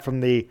gonna grab that from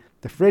the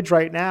fridge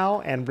right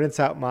now and rinse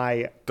out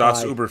my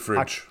Das my Uber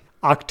fridge.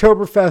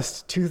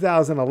 Oktoberfest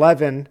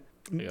 2011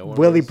 got one of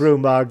Willy those. Brew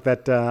mug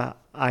that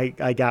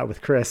I got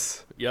with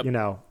Chris. Yep.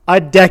 A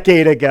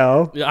decade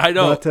ago. Yeah, I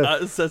know. Not to,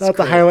 That's not to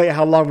great. highlight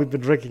how long we've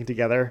been drinking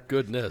together.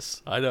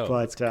 Goodness, I know.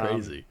 But, It's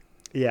crazy.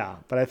 Yeah,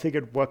 but I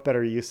figured what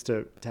better use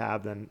to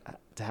have than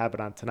to have it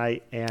on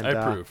tonight. And I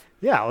approve.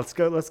 Yeah, let's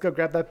go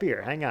grab that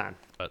beer. Hang on.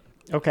 But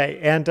Okay,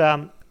 and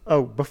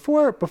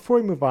before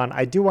we move on,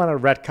 I do want to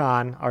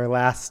retcon our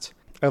last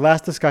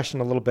discussion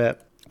a little bit.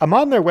 I'm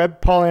on their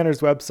Paul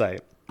Ander's website.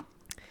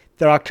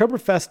 Their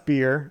Oktoberfest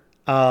beer.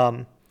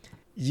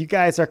 You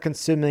guys are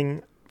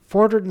consuming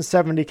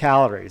 470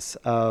 calories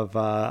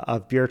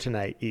of beer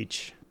tonight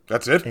each,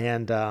 That's it.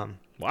 and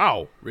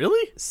wow,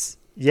 really?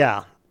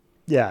 yeah,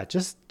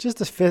 just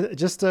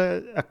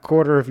a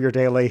quarter of your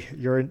daily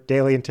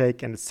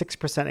intake, and it's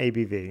 6%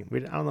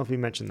 ABV. I don't know if we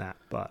mentioned that,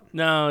 but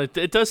No,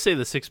 it does say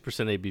the 6%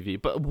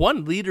 ABV, but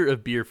 1 liter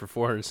of beer for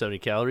 470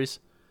 calories.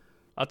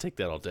 I'll take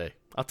that all day.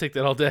 Yeah,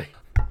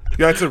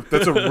 that's a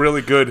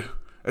really good.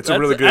 That's a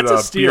really good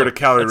that's a steal. beer to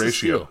calorie That's a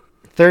ratio. steal.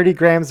 30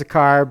 grams of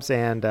carbs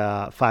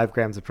and 5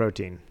 grams of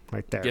protein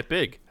right there. Get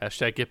big.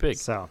 Hashtag get big.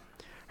 So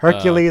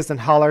Hercules and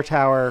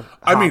Hallertauer.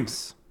 I mean,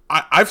 hops.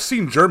 I've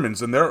seen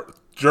Germans, and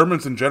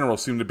Germans in general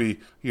seem to be,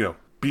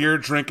 beer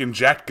drinking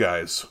jack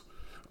guys.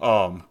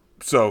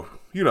 So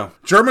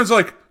Germans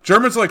are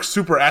like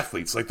super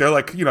athletes. Like they're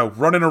like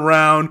running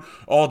around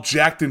all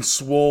jacked and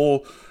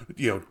swole,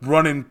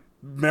 running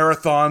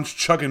marathons,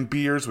 chugging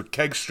beers with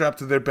kegs strapped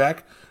to their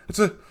back.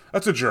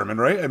 That's a German,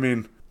 right? I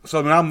mean,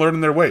 so now I'm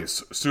learning their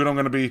ways. Soon I'm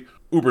going to be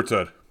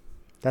Ubertud.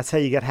 That's how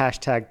you get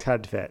hashtag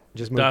TUDFit.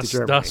 Just move to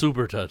Germany. Das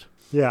Ubertud.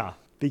 Yeah,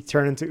 be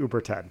turned into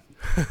Ubertud.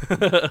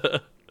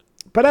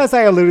 But as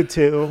I alluded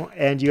to,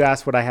 and you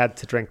asked what I had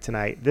to drink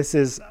tonight, this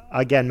is,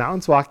 again,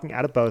 Mountains Walking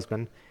out of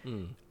Bozeman.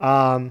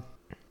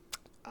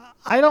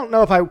 I don't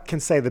know if I can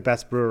say the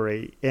best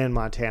brewery in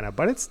Montana,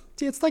 but it's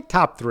like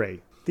top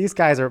 3. These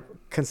guys are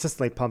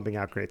consistently pumping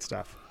out great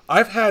stuff.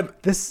 I've had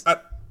This,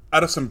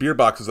 out of some beer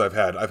boxes I've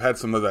had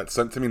some of that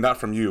sent to me, not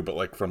from you, but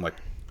like from like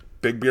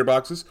big beer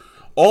boxes.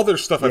 All their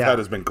stuff I've had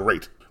has been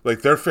great.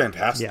 Like, they're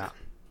fantastic. Yeah.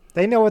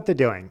 They know what they're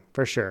doing,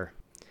 for sure.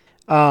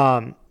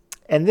 And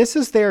this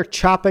is their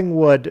Chopping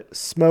Wood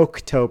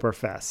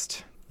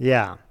Smoketoberfest.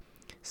 Yeah.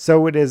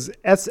 So it is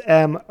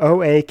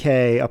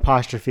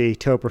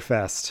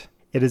SMOAK''Toberfest.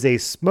 It is a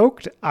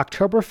smoked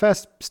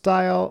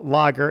Oktoberfest-style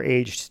lager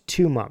aged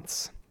 2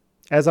 months.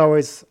 As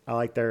always, I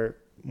like their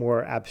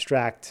more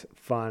abstract,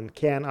 fun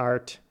can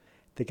art.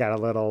 They got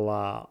a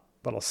little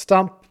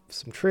stump,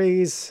 some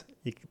trees.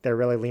 They're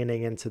really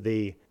leaning into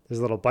there's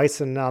a little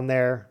bison on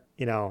there.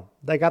 You know,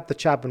 they got the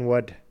chopping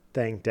wood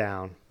thing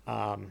down.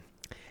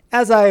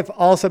 As I've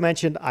also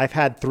mentioned, I've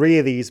had 3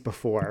 of these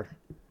before.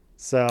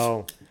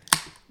 So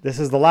this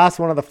is the last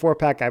one of the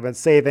 4-pack I've been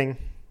saving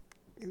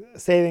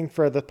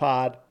for the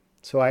pod.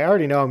 So I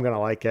already know I'm going to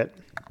like it.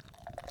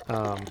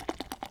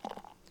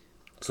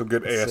 Some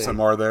good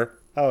ASMR there.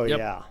 Oh, yep.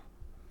 Yeah,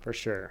 for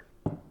sure.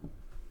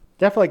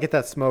 Definitely get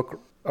that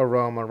smoke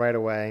aroma right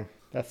away.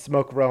 That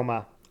smoke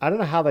aroma. I don't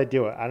know how they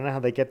do it. I don't know how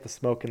they get the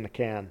smoke in the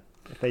can.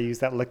 If they use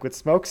that liquid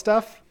smoke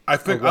stuff. I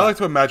like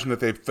to imagine that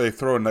they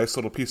throw a nice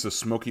little piece of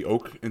smoky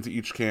oak into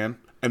each can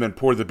and then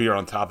pour the beer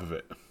on top of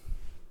it.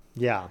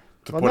 Yeah.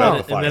 To put out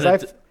the fire.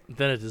 And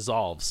then it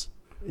dissolves.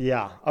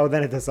 Yeah. Oh,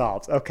 then it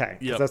dissolves. Okay.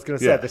 Yep. I was going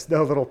to say, there's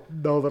no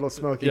little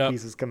smoky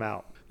pieces come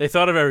out. They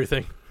thought of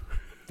everything.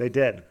 They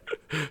did.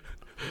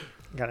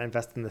 Got to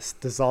invest in this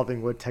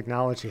dissolving wood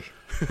technology.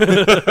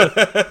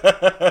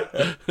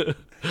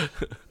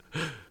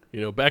 You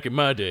know, back in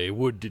my day,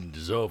 wood didn't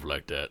dissolve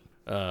like that.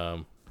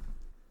 I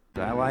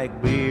like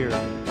beer.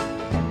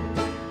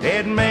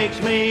 It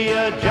makes me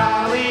a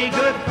jolly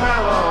good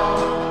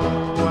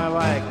fellow. I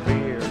like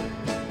beer.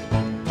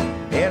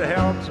 It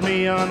helps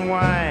me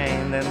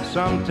unwind, and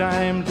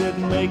sometimes it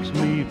makes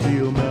me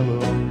feel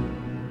mellow.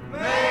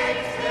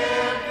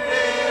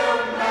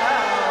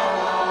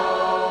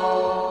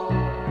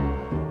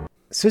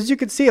 So as you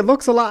can see, it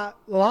looks a lot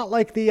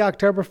like the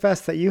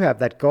Oktoberfest that you have,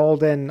 that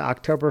golden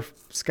October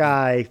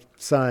sky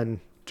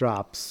sun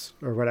drops,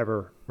 or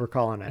whatever we're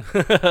calling it.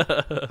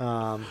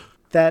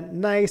 That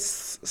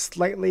nice,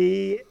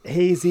 slightly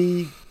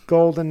hazy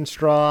golden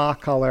straw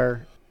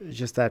color,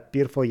 just that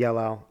beautiful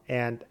yellow.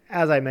 And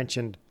as I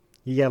mentioned,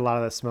 you get a lot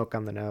of the smoke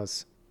on the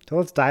nose. So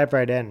let's dive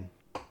right in.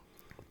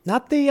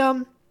 Not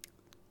the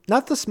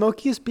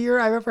smokiest beer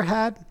I've ever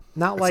had.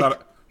 Not a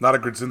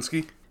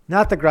Grodzinski?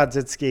 Not the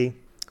Grodzinski.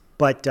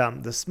 But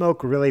the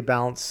smoke really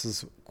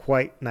balances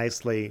quite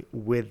nicely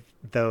with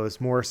those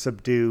more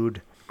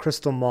subdued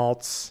crystal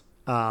malts,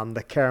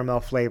 the caramel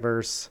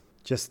flavors,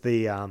 just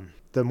the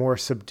more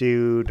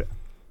subdued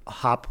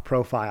hop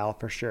profile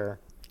for sure.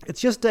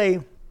 It's just a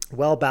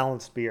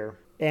well-balanced beer.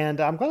 And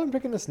I'm glad I'm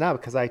drinking this now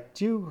because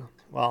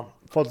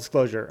full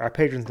disclosure, our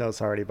patrons know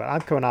this already, but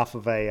I'm coming off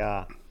of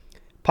a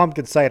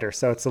pumpkin cider,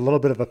 so it's a little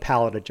bit of a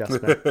palate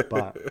adjustment.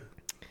 But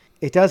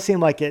it does seem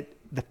like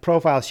the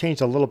profile's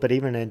changed a little bit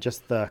even in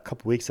just the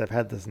couple weeks I've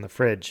had this in the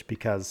fridge,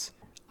 because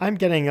I'm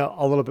getting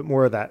a little bit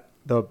more of that,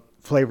 the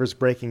flavors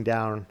breaking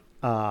down.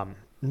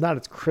 Not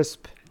as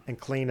crisp and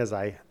clean as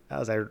I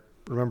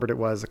remembered it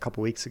was a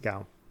couple weeks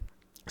ago.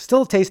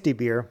 Still a tasty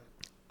beer.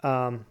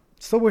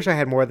 Still wish I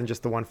had more than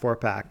just the 1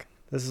 4-pack.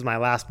 This is my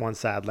last one,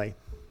 sadly.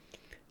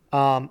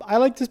 I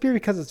like this beer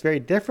because it's very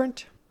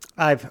different.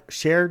 I've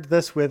shared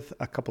this with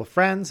a couple of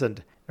friends,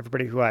 and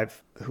everybody who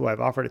I've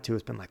offered it to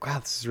has been like, wow,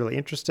 this is really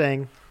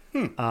interesting.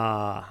 You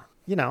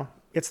know,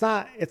 it's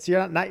not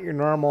your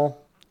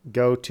normal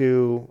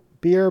go-to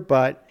beer,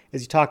 but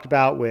as you talked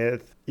about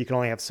you can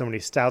only have so many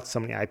stouts, so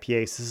many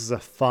IPAs. This is a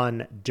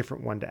fun,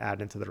 different one to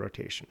add into the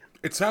rotation.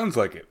 It sounds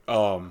like it.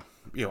 You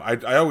know,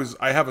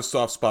 I have a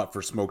soft spot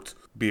for smoked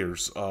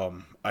beers.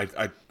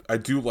 I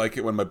do like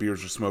it when my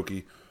beers are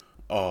smoky.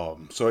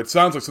 So it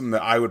sounds like something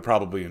that I would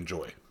probably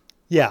enjoy.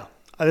 Yeah,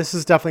 this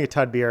is definitely a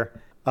Tud beer.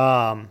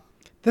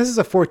 This is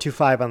a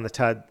 4.25 on the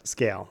Tud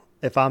scale.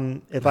 If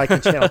I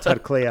can channel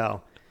Tud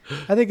Cleo,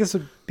 I think this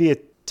would be a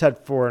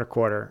Tud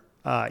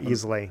 4.25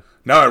 easily.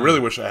 Now I really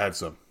wish I had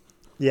some.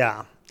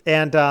 Yeah,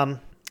 and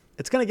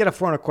it's going to get a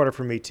 4.25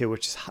 from me too,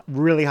 which is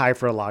really high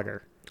for a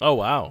lager. Oh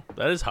wow,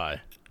 that is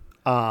high.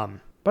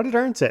 But it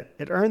earns it.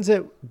 It earns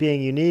it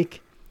being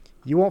unique.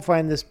 You won't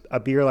find a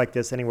beer like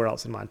this anywhere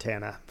else in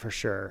Montana for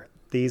sure.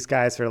 These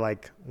guys are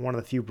like one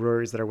of the few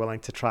breweries that are willing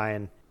to try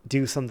and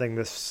do something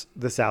this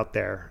out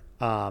there.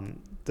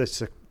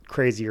 That's a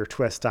crazier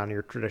twist on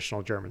your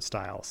traditional German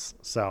styles.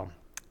 So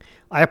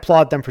I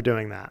applaud them for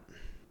doing that.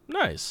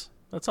 Nice.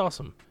 That's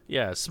awesome.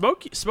 Yeah,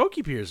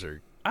 smoky beers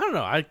are, I don't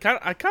know, I kind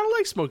of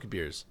like smoky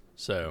beers.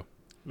 So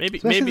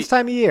Especially this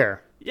time of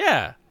year.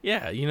 Yeah,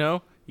 you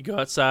know, you go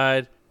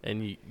outside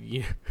and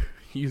you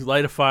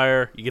light a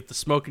fire, you get the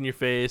smoke in your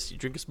face, you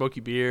drink a smoky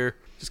beer,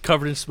 just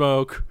covered in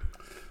smoke.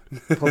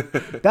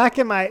 Back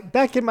in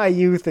my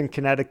youth in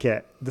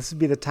Connecticut, this would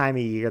be the time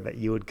of year that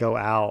you would go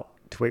out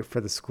to wait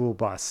for the school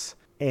bus,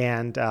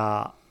 and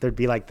there'd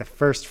be like the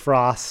first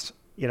frost.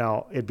 You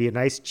know, it'd be a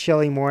nice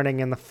chilly morning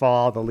in the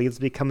fall. The leaves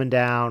would be coming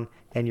down,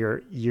 and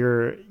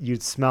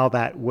you'd smell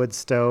that wood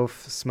stove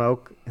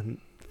smoke and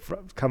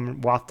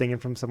come wafting in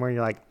from somewhere. And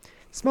you're like,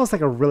 it smells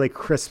like a really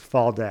crisp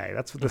fall day.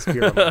 That's what this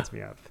beer reminds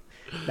me of.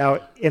 Now,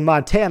 in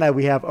Montana,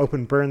 we have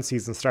open burn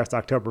season starts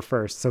October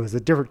 1st, so it's a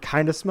different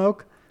kind of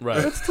smoke. Right.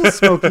 But it's still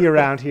smoky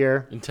around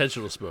here.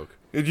 Intentional smoke.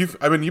 You've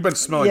been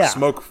smelling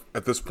smoke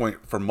at this point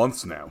for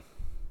months now.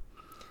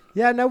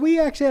 Yeah, no, we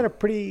actually had a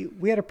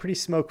pretty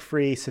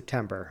smoke-free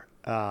September,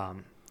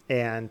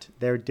 and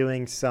they're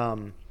doing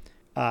some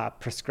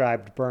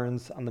prescribed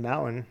burns on the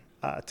mountain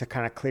to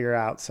kind of clear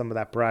out some of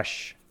that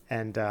brush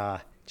and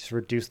just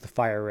reduce the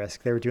fire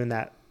risk. They were doing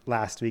that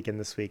last week and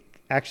this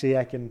week. Actually,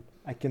 I can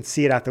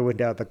see it out the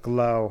window, the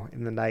glow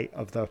in the night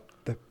of the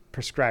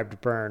prescribed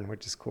burn,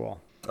 which is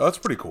cool. Oh, that's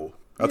pretty cool.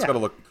 That's gotta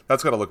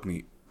look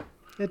neat.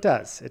 It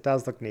does. It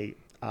does look neat.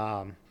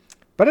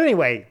 But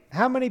anyway,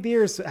 how many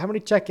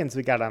check-ins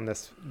we got on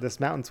this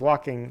Mountains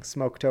Walking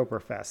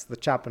Smoketoberfest, the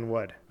Chopping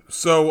Wood?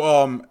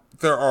 So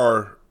there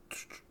are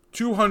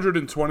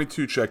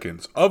 222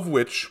 check-ins, of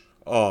which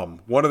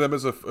one of them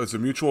is a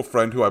mutual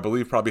friend who I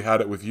believe probably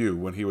had it with you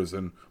when he was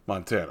in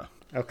Montana.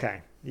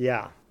 Okay.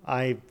 Yeah.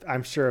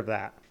 I'm sure of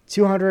that.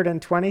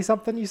 220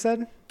 something you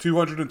said?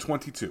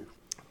 222.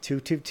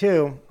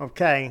 222.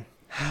 Okay.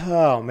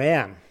 Oh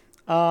man.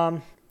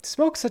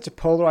 Smoke's such a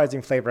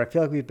polarizing flavor. I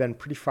feel like we've been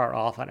pretty far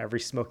off on every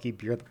smoky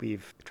beer that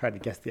we've tried to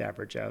guess the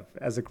average of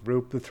as a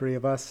group, the three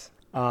of us.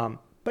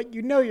 But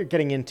you know you're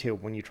getting into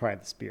when you try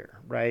this beer,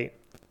 right?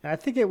 And I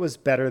think it was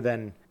better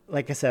than,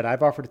 like I said,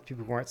 I've offered it to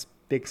people who aren't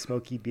big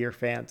smoky beer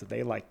fans and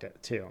they liked it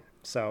too.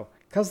 So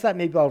because of that,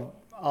 maybe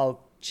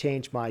I'll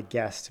change my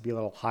guess to be a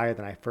little higher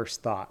than I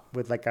first thought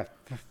with like a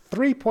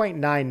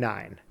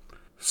 3.99.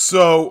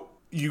 So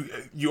you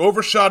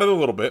overshot it a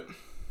little bit.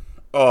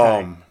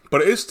 Okay.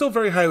 But it is still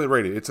very highly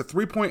rated. It's a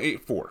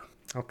 3.84.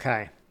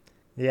 Okay.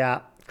 Yeah,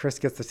 Chris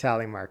gets the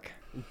tally mark.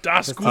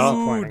 Das That's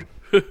gut.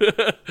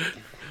 disappointing.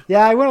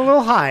 Yeah, I went a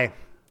little high.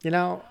 You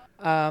know,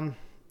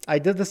 I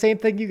did the same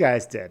thing you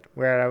guys did,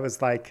 where I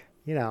was like,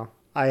 you know,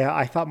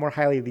 I thought more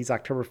highly of these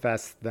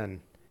Oktoberfests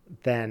than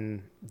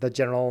the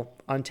general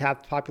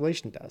untapped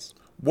population does.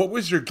 What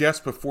was your guess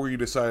before you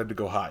decided to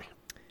go high?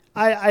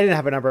 I didn't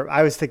have a number.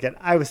 I was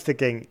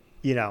thinking,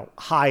 you know,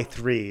 high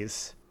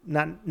threes.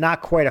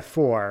 Not quite a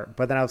 4,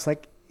 but then I was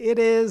like, it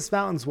is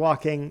Mountains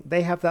Walking.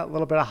 They have that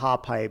little bit of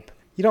hop pipe.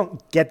 You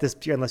don't get this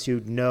beer unless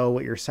you know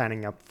what you're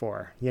signing up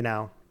for, you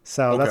know?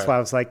 So That's why I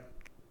was like,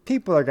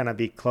 people are going to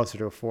be closer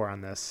to a 4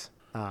 on this.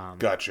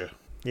 Gotcha.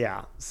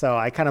 Yeah. So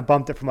I kind of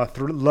bumped it from a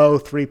low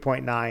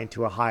 3.9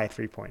 to a high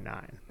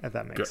 3.9, if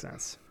that makes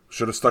sense.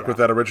 Should have stuck with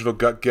that original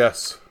gut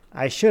guess.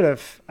 I should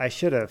have.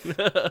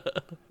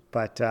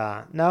 But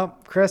no,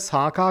 Chris,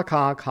 honk, honk,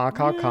 honk, honk,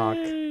 honk,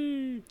 honk.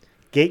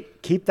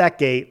 Gate, keep that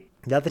gate.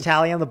 Got the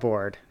tally on the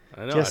board.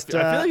 I know.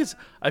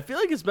 I feel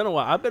like it's been a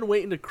while. I've been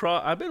waiting to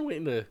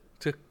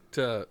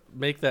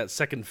make that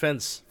second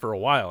fence for a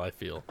while. I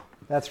feel.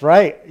 That's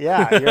right.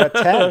 Yeah, you're at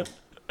 10.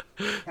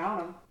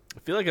 Count 'em. I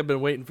feel like I've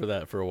been waiting for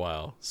that for a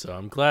while. So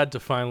I'm glad to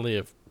finally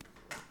have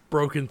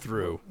broken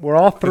through. We're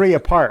all 3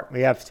 apart.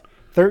 We have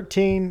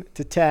 13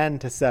 to 10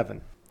 to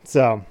 7.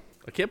 So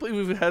I can't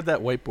believe we've had that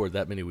whiteboard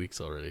that many weeks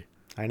already.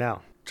 I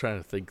know.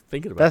 Trying to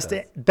thinking about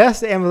that.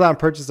 Best Amazon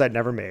purchase I'd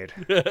never made.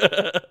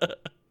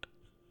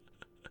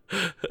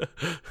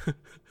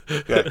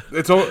 Yeah,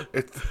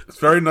 it's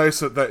very nice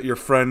that your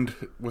friend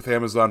with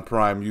Amazon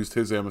Prime used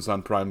his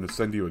Amazon Prime to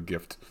send you a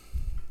gift.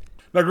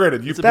 Now,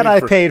 granted, you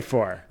paid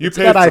for. You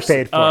paid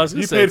for.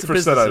 You paid for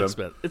said item.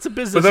 Expense. It's a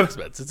business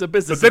expense. It's a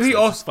business. But then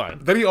expense. It's fine.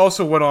 Then he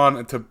also went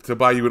on to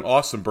buy you an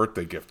awesome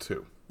birthday gift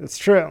too. That's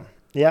true.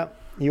 Yep.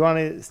 You want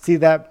to see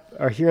that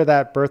or hear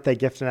that birthday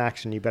gift in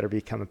action? You better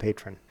become a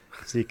patron,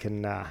 so you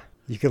can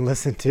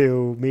listen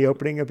to me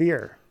opening a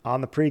beer on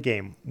the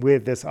pregame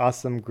with this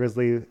awesome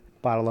Grizzly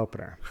bottle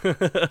opener.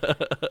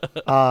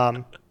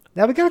 Now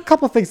we got a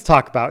couple things to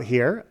talk about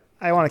here.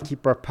 I want to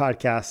keep our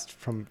podcast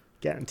from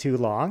getting too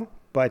long,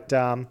 but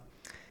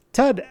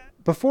Tud,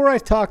 before I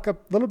talk a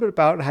little bit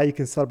about how you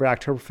can celebrate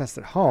Oktoberfest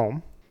at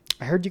home,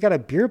 I heard you got a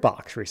beer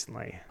box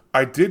recently.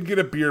 I did get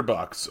a beer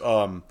box.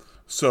 Friend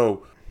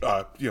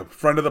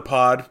of the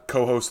pod,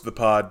 co-host of the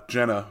pod,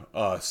 Jenna,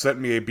 sent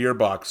me a beer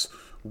box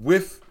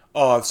with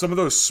some of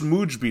those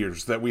smooge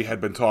beers that we had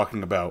been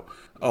talking about.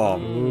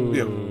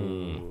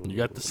 You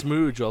got the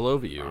smooge all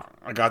over you.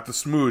 I got the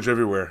smooge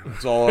everywhere.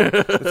 It's all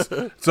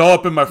it's all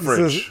up in my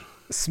fridge.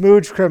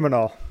 Smooge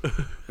criminal.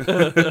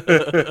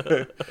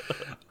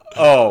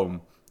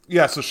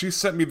 Yeah. So she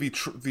sent me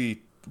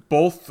the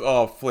both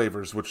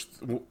flavors, which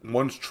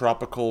one's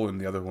tropical and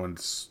the other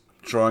one's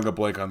drawing a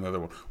blank on the other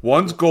one.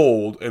 One's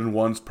gold and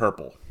one's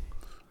purple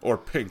or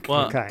pink,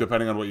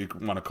 depending on what you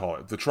want to call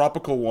it. The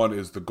tropical one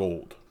is the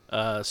gold.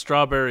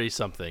 Strawberry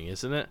something,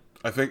 isn't it?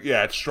 I think,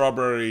 yeah, it's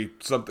strawberry.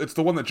 It's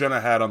the one that Jenna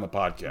had on the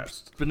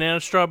podcast. Banana,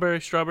 strawberry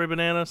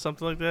banana,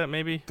 something like that,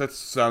 maybe? That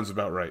sounds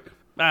about right.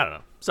 I don't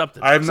know.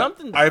 Something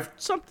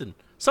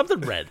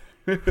red.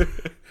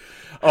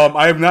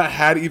 I have not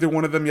had either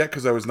one of them yet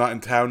because I was not in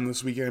town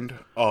this weekend.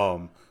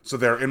 So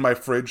they're in my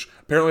fridge.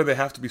 Apparently they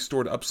have to be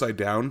stored upside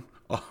down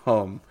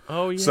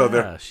Oh yeah, So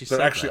they're she they're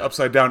said actually that.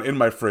 upside down in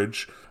my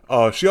fridge.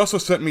 She also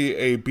sent me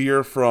a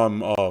beer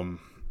from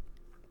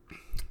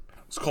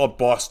it's called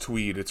Boss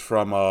Tweed. It's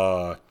from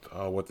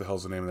what the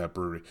hell's the name of that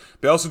brewery?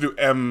 They also do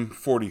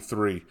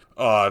M43.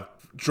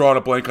 Drawing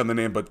a blank on the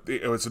name, but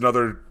it's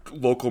another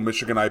local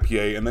Michigan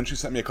IPA. And then she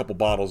sent me a couple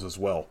bottles as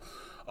well.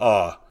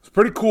 It's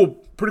pretty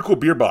cool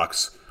beer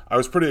box. I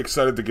was pretty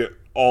excited to get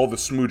all the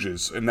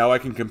smooges, and now I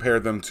can compare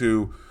them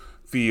to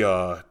the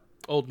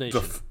Old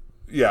Nation.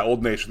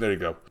 Old Nation. There you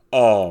go.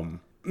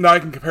 Now I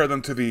can compare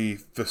them to the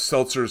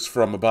seltzers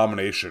from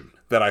Abomination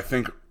that I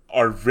think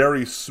are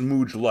very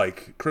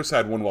smooge-like. Chris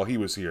had one while he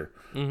was here.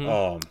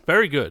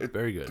 Very good.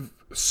 Very good.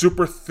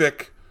 Super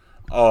thick,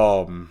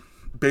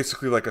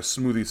 basically like a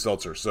smoothie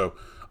seltzer. So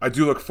I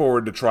do look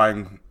forward to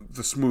trying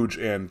the smooge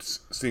and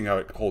seeing how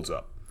it holds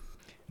up.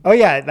 Oh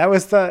yeah, that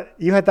was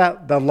you had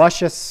the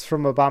Luscious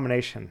from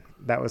Abomination.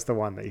 That was the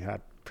one that you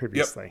had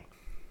previously.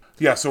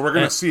 Yeah, so we're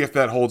going to see if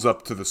that holds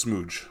up to the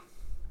smooge.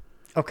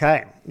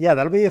 Okay. Yeah,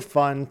 that'll be a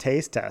fun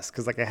taste test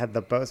because like I had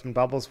the Bozeman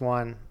Bubbles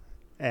one,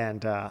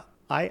 and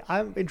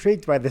I'm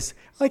intrigued by this.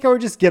 Like, we're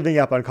just giving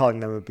up on calling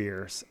them a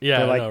beers. Yeah,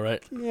 they're I like, know,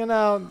 right? You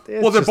know,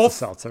 it's Well, they're just both a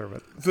seltzer.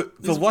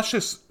 But the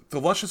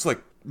Luscious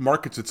like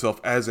markets itself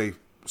as a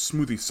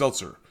smoothie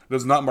seltzer. It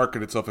does not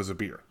market itself as a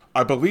beer.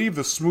 I believe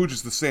the smooge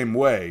is the same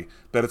way,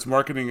 that it's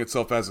marketing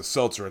itself as a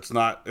seltzer. It's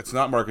not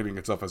marketing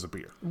itself as a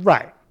beer.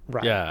 right.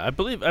 Yeah, I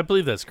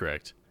believe that's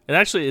correct. And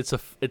actually,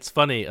 it's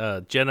funny.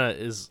 Jenna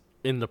is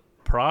in the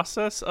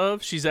process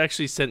of. She's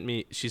sending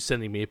me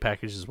a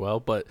package as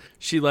well, but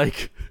she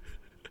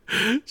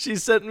she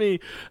sent me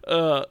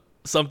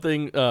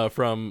something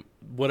from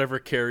whatever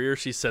carrier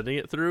she's sending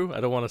it through. I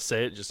don't want to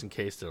say it just in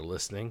case they're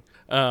listening.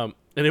 And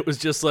it was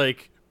just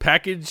like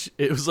package.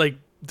 It was like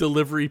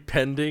delivery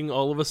pending.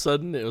 All of a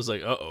sudden, it was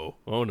like, oh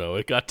no,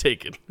 it got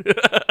taken.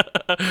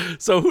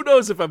 So who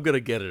knows if I'm gonna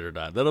get it or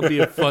not? That'll be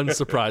a fun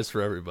surprise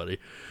for everybody.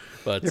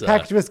 But Your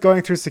package was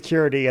going through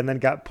security and then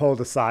got pulled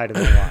aside in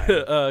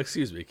the line.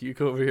 excuse me, can you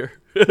come over here?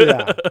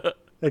 Yeah,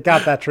 it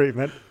got that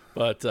treatment.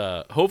 But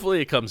hopefully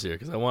it comes here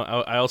because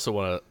I also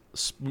want to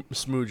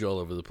smooge all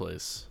over the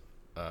place.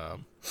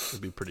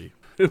 It'd be pretty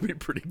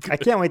good. I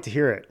can't wait to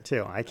hear it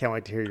too. I can't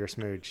wait to hear your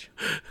smooge.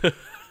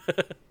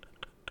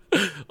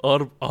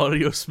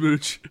 Audio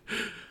smooch.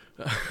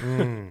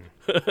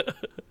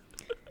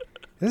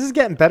 This is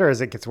getting better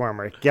as it gets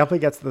warmer. It definitely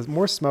gets the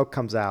more smoke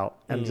comes out,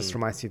 and it just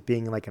reminds me of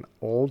being like an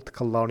old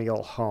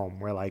colonial home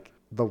where like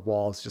the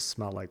walls just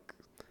smell like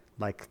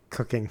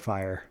cooking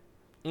fire.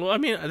 Well, I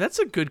mean, that's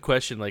a good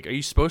question. Like, are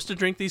you supposed to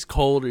drink these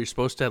cold, or are you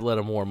supposed to let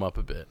them warm up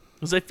a bit?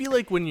 Because I feel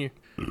like when you're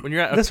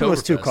at This one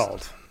was too Oktoberfest-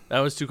 cold. That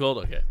was too cold.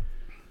 Okay.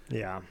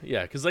 Yeah.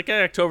 Yeah, because like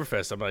at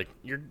Oktoberfest, I'm like,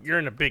 you're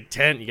in a big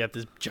tent. You got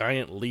this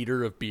giant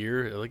liter of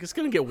beer. Like, it's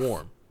gonna get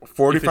warm.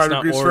 45 not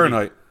degrees already-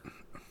 Fahrenheit.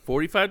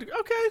 45.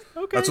 Okay.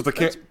 That's what the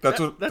can. That's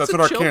what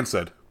a our chill- can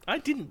said. I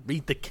didn't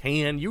read the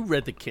can. You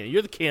read the can.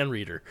 You're the can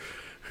reader.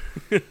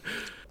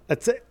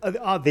 It's the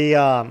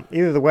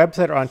either the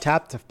website or on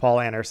Tapped. Paul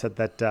Anner said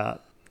that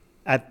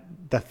at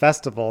the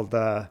festival,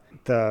 the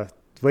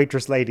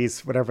waitress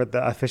ladies, whatever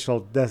the official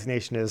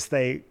designation is,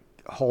 they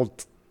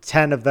hold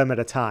 10 of them at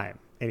a time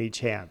in each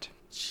hand.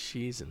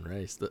 Cheese and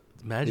rice.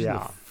 Imagine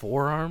Yeah. the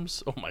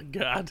forearms. Oh my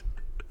god.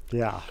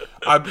 Yeah,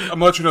 I'm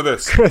gonna let you know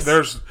this. Chris.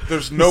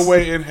 There's no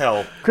way in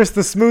hell. Chris, the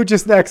smooge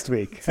is next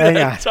week. Hang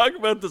on. Talk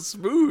about the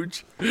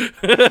smooge.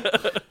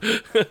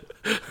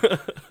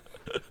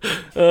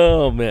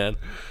 Oh man,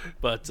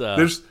 but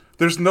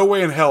There's no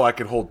way in hell I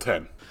could hold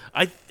 10.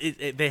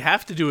 they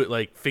have to do it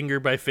like finger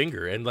by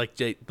finger, and like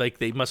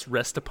they must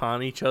rest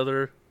upon each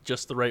other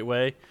just the right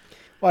way.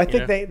 Well, I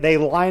think Yeah. they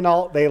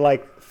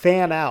like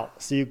fan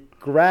out, so you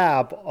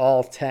grab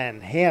all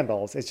 10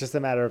 handles. It's just a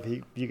matter of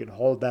you can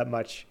hold that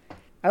much.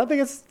 I don't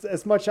think it's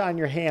as much on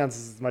your hands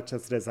as much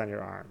as it is on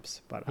your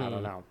arms, but I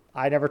don't know.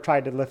 I never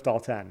tried to lift all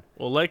 10.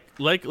 Well, like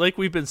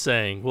we've been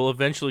saying, we'll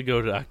eventually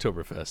go to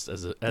Oktoberfest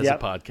as a Yep.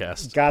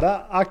 podcast. Got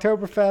a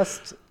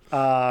Oktoberfest,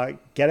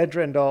 get a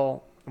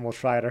Drindle, and we'll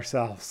try it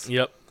ourselves.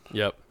 Yep.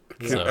 So,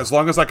 As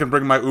long as I can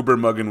bring my Uber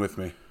mug in with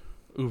me.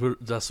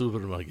 das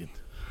Ubermagen.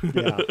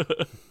 Yeah.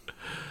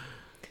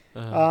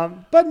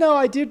 But no,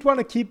 I did want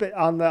to keep it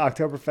on the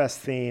Oktoberfest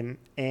theme.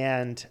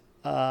 And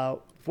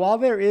while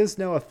there is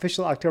no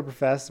official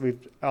Oktoberfest,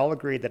 we've all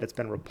agreed that it's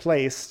been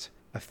replaced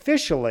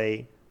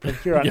officially from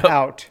here on Yep.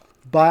 out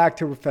by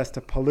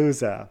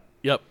Oktoberfest-a-Palooza.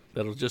 Yep,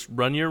 that'll just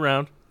run you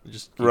around.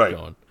 Just keep Right.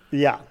 going.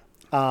 Yeah.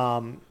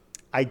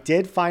 I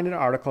did find an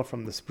article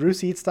from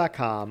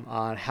thespruceeats.com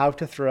on how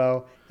to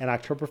throw an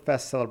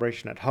Oktoberfest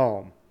celebration at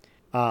home,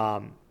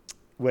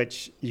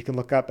 which you can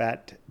look up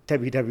at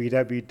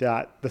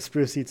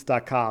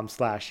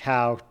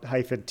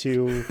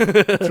www.thespruceeats.com/how-to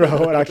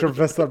throw an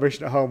Oktoberfest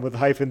celebration at home with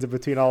hyphens in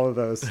between all of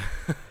those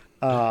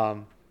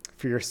for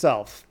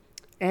yourself.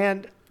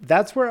 And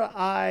that's where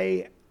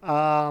I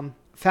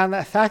found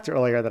that fact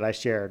earlier that I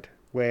shared,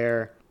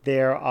 where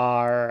there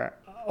are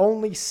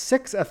only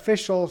 6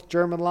 official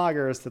German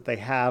lagers that they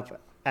have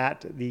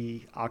at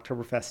the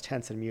Oktoberfest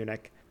tents in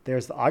Munich.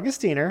 There's the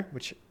Augustiner,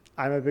 which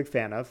I'm a big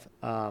fan of.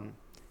 I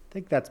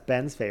think that's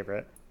Ben's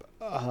favorite.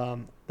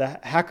 The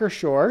Hacker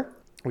Shore,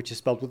 which is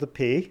spelled with a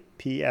P,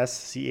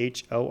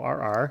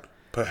 P-S-C-H-O-R-R.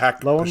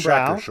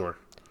 Lowenbrow. Sure.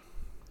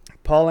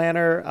 Paul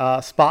Anner,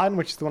 Spaten,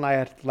 which is the one I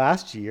had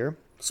last year.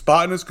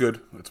 Spaten is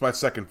good. It's my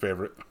second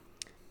favorite.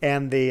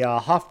 And the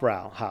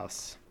Hofbrau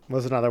House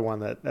was another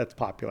one that's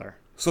popular.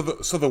 So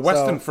the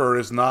Weston fir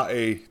is not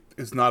a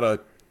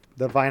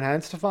the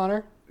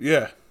Weinheinstefaner?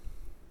 Yeah.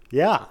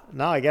 Yeah.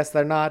 No, I guess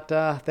they're not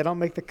they don't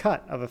make the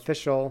cut of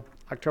official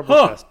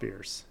Oktoberfest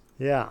beers.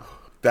 Yeah.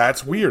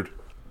 That's weird.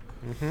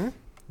 Mm-hmm.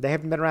 They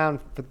haven't been around.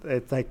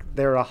 It's like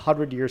they're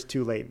 100 years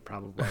too late,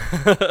 probably.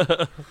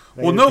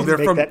 Well, no, they're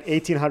make from that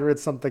 1800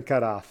 something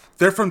cutoff.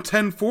 They're from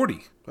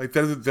 1040. Like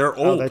they're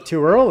old. Oh, they're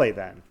too early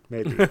then.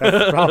 Maybe that's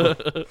the problem.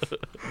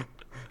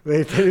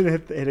 They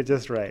didn't hit it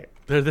just right.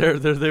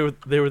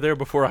 They were there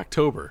before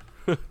October.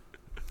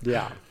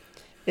 Yeah,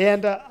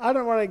 and I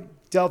don't want to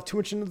delve too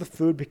much into the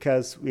food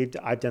because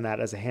I've done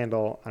that as a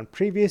handle on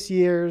previous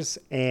years,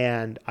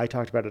 and I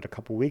talked about it a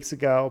couple weeks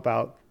ago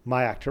about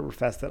my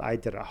Oktoberfest that I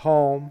did at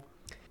home.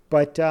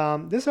 But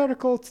this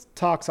article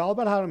talks all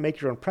about how to make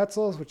your own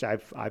pretzels, which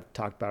I've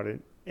talked about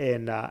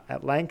in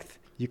at length.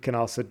 You can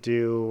also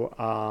do.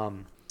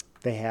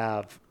 They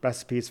have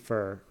recipes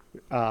for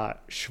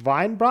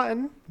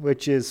Schweinbraten,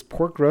 which is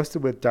pork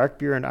roasted with dark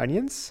beer and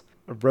onions.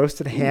 A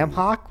roasted ham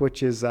hock,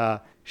 which is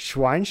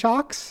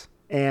Schweinschocks,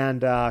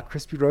 and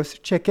crispy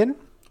roasted chicken,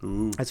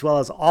 as well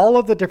as all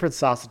of the different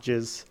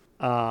sausages.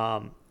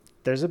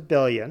 There's a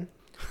billion.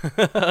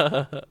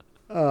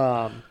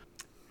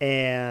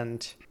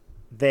 And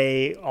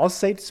they also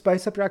say to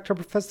spice up your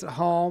Oktoberfest at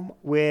home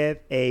with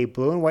a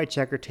blue and white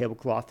checker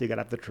tablecloth. You got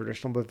to have the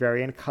traditional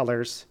Bavarian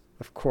colors,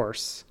 of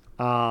course.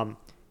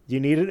 You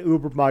need an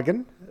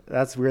Ubermuggen.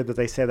 That's weird that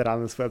they say that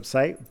on this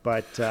website,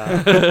 but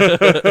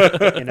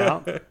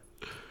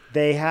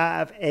they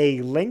have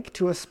a link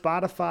to a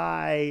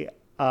Spotify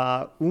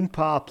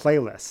Oompa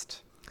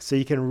playlist, so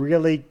you can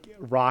really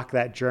rock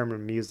that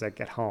German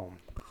music at home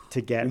to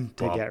get ready.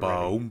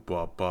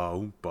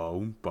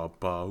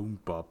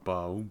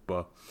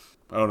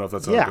 I don't know if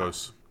that's how it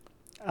goes.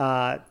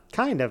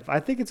 Kind of. I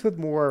think it's with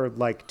more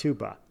like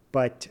tuba.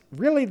 But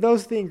really,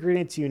 those are the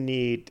ingredients you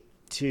need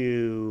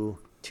to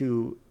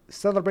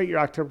celebrate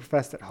your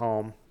Oktoberfest at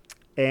home.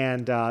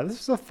 And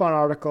this is a fun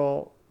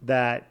article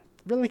that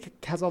really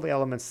has all the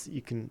elements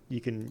you can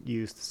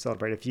use to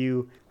celebrate. If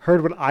you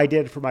heard what I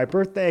did for my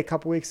birthday a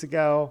couple weeks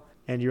ago,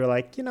 and you're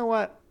like, you know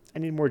what, I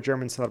need more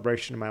German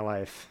celebration in my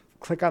life,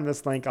 click on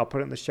this link. I'll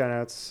put it in the show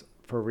notes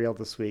for real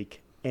this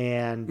week.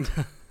 And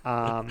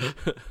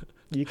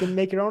you can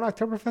make your own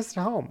Oktoberfest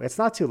at home. It's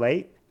not too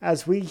late.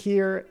 As we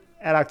here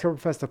at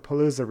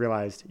Oktoberfest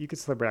realized, you can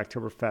celebrate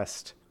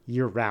Oktoberfest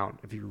year-round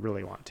if you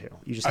really want to.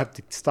 You just have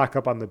to stock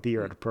up on the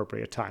beer at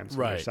appropriate times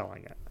when you're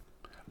selling it.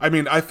 I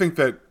mean, I think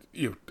that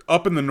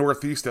up in the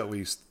Northeast at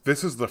least,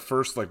 this is the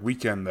first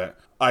weekend that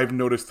I've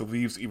noticed the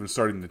leaves even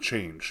starting to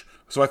change.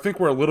 So I think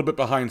we're a little bit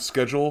behind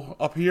schedule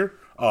up here,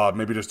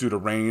 maybe just due to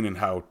rain and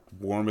how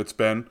warm it's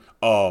been.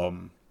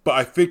 But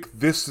I think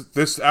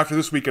this after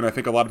this weekend, I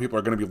think a lot of people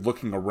are going to be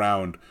looking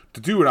around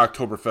to do an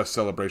Oktoberfest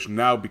celebration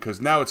now, because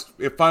now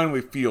it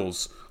finally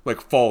feels like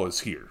fall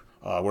is here.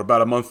 We're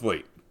about a month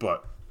late,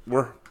 but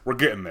we're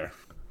getting there.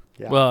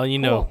 Yeah. Well,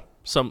 cool.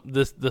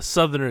 The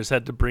Southerners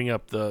had to bring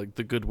up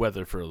the good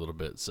weather for a little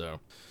bit, so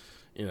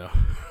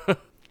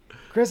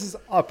Chris is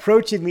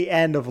approaching the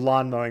end of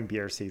lawn mowing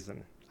beer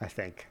season, I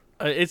think.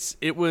 It's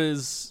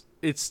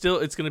going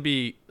to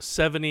be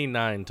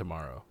 79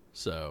 tomorrow,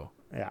 so.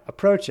 Yeah,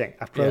 approaching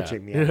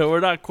the end.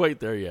 We're not quite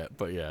there yet,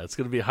 but yeah, it's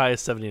going to be high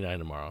as 79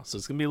 tomorrow, so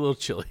it's going to be a little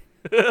chilly.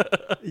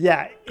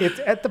 Yeah, it's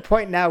at the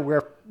point now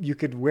where you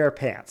could wear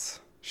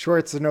pants.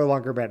 Shorts are no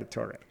longer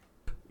mandatory.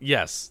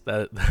 Yes,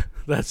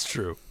 that's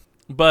true.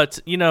 But,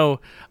 I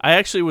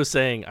actually was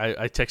saying,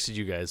 I texted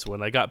you guys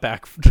when I got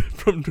back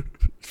from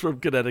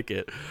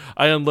Connecticut.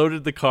 I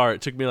unloaded the car.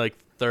 It took me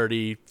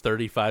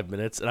 35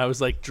 minutes, and I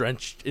was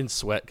drenched in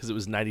sweat because it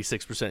was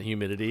 96%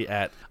 humidity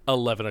at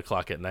 11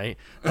 o'clock at night.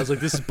 I was like,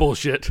 this is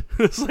bullshit.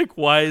 It's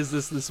why is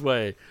this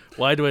way?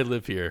 Why do I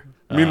live here?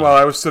 Meanwhile,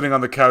 I was sitting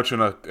on the couch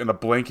in a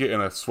blanket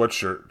and a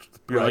sweatshirt.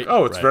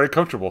 It's very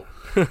comfortable.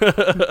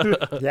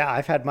 Yeah,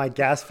 I've had my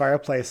gas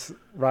fireplace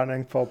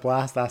running full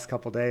blast last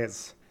couple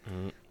days.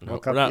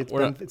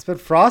 It's been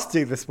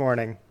frosty this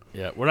morning.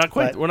 Yeah, we're not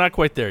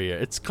quite there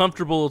yet. It's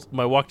comfortable.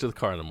 My walk to the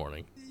car in the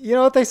morning. You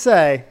know what they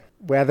say?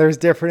 Weather's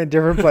different in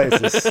different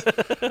places.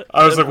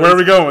 I was like, where are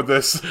we going with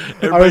this?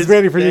 I was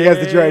waiting for you guys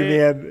to join me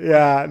in.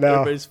 Yeah, no.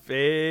 Everybody's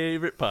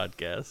favorite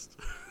podcast.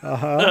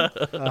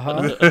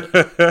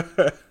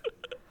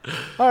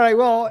 All right,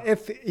 well,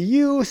 if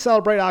you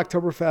celebrate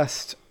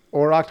Oktoberfest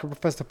or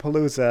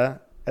Oktoberfestapalooza,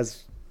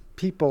 as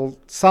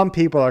some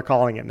people are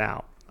calling it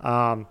now,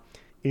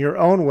 in your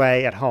own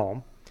way at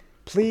home,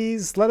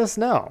 please let us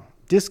know.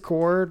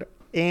 Discord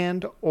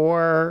and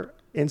or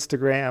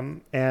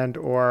Instagram and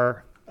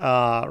or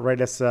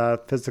write us a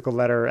physical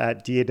letter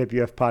at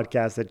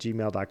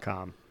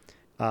dawfpodcast@gmail.com.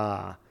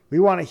 We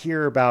want to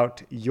hear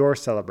about your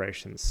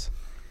celebrations.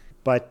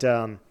 But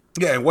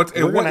Yeah, and what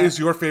We're gonna- is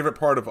your favorite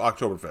part of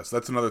Oktoberfest?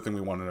 That's another thing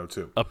we want to know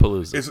too. A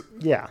Palooza. Is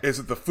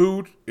it the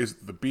food? Is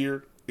it the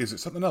beer? Is it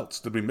something else?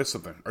 Did we miss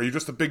something? Are you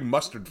just a big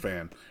mustard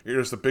fan? You're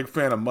just a big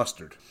fan of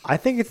mustard. I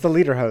think it's the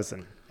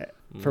Lederhosen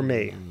for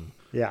me.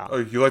 Yeah. Oh,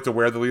 you like to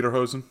wear the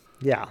Lederhosen?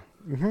 Yeah.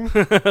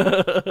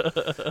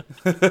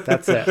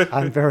 That's it.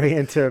 I'm very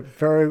into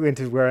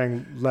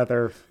wearing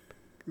leather.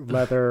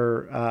 What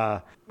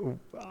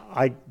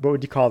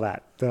would you call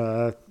that?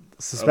 The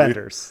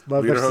suspenders.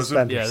 Leather lederhosen?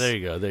 suspenders. Yeah, there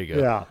you go. There you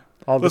go. Yeah,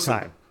 all the Listen,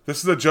 time. this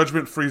is a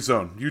judgment-free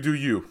zone. You do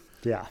you.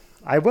 Yeah,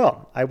 I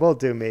will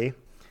do me.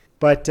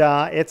 But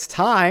it's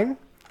time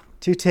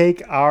to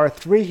take our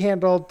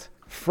three-handled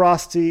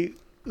frosty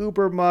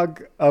Uber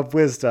mug of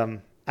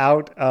wisdom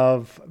out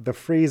of the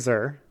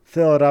freezer,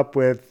 fill it up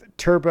with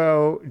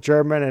turbo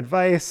German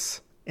advice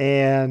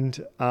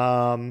and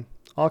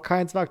all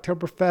kinds of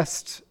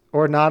Oktoberfest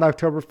or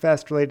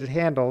non-Oktoberfest related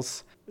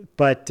handles.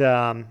 But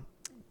to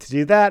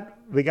do that,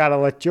 we got to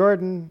let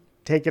Jordan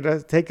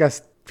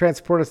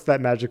transport us to that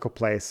magical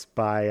place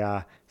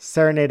by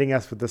serenading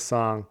us with the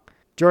song.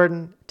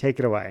 Jordan, take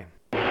it away.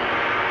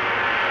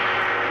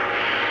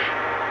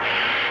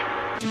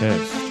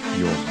 Test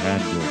your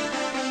handle.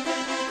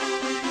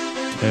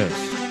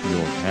 Test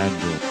your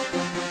handle.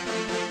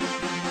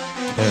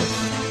 Test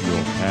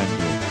your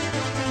handle.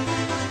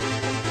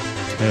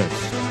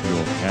 Test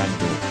your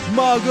handle.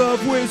 Mug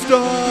of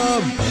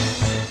wisdom!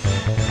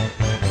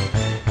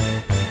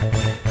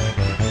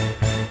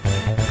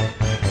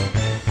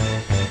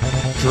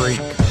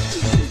 Drink.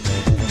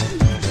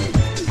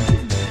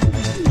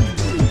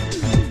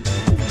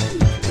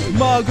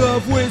 Mug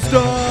of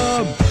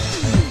wisdom!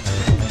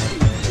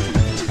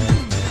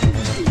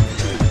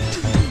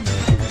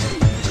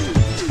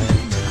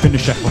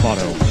 Finish that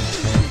Clamato.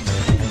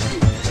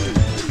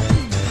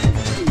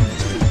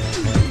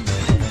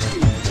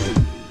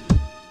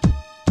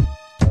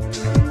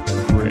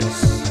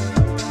 Chris.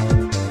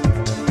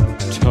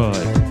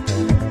 Tud.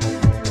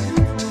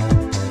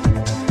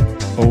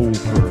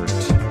 Obert.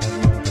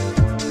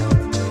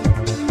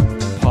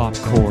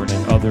 Popcorn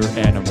and other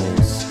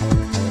animals.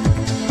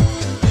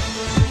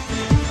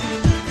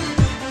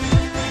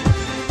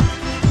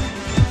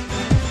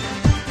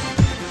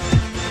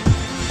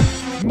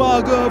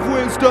 Mug of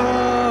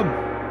wisdom!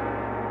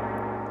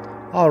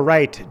 All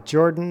right,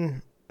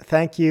 Jordan,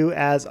 thank you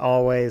as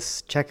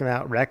always. Check him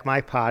out, Wreck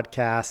My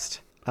Podcast.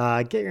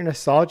 Get your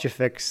nostalgia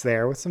fix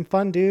there with some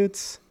fun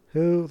dudes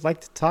who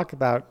like to talk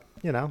about,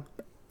 the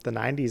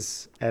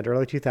 90s and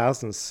early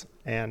 2000s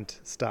and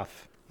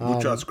stuff.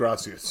 Muchas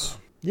gracias.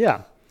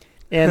 Yeah.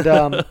 And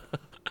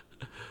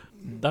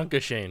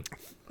Danke Shane.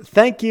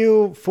 thank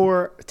you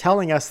for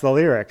telling us the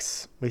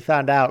lyrics. We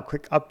found out,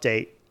 quick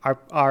update.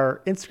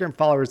 Our Instagram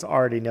followers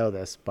already know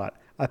this, but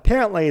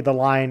apparently the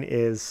line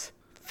is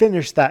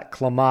finish that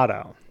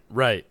Clamato.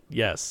 Right.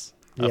 Yes.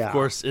 Yeah. Of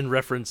course, in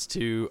reference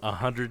to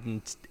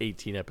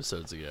 118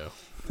 episodes ago.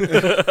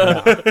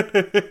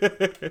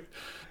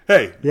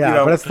 Hey,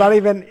 Yeah, but it's not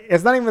even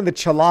the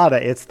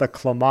Chelada, it's the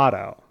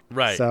Clamato.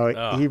 Right. So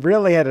Oh. he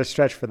really had to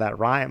stretch for that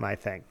rhyme, I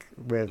think,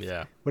 with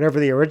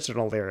whatever the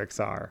original lyrics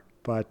are.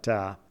 But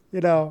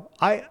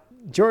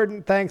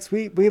Jordan, thanks.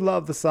 We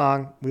love the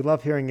song. We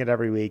love hearing it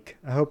every week.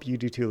 I hope you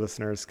do too,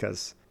 listeners,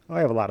 because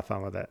I have a lot of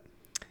fun with it.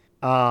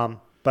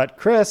 But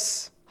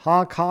Chris,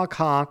 honk, honk,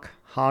 honk,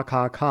 honk,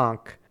 honk,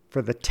 honk,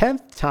 for the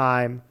 10th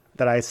time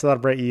that I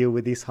celebrate you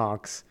with these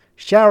honks,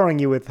 showering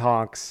you with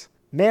honks,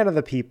 man of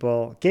the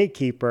people,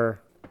 gatekeeper,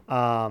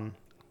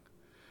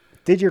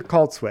 did your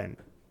Colts win?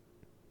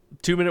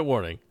 2-minute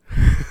warning.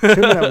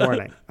 2-minute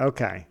warning.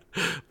 Okay.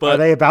 But Are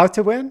they about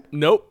to win?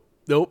 Nope.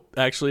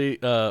 Actually,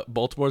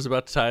 Baltimore's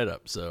about to tie it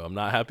up, so I'm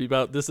not happy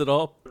about this at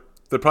all.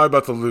 They're probably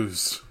about to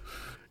lose.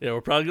 Yeah,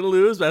 we're probably going to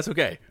lose, but that's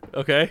okay.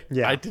 Okay?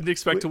 Yeah. I didn't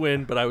expect to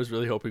win, but I was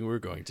really hoping we were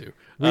going to.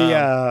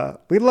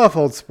 We love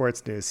old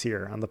sports news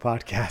here on the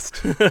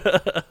podcast.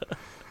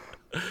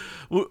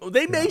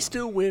 They may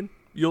still win.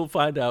 You'll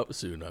find out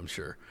soon, I'm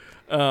sure.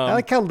 I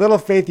like how little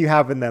faith you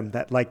have in them,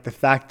 that like the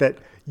fact that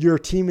your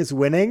team is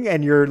winning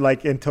and you're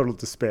like in total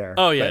despair.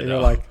 Oh yeah, That no.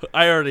 You're like,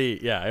 I already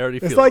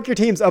feel it's like your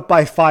team's up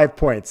by 5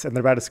 points and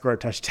they're about to score a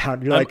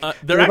touchdown. You're like, they're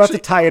they're about to actually-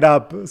 tie it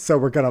up, so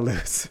we're gonna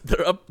lose.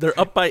 They're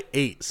up by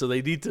 8, so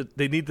they need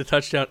the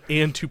touchdown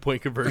and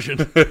 2-point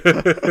conversion.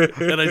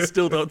 And I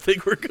still don't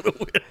think we're gonna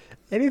win.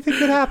 Anything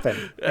could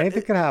happen.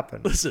 Anything could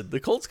happen. Listen, the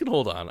Colts can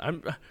hold on.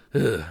 I'm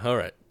all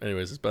right.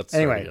 Anyways, it's about to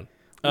start Anyway, again.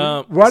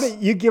 Why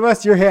don't you give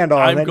us your handle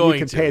I'm and then you going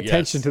can to, pay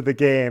attention yes. to the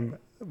game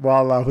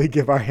while we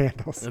give our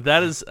handles.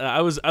 That is,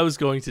 I was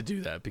going to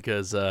do that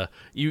because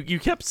you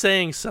kept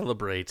saying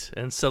celebrate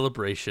and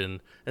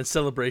celebration and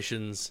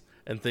celebrations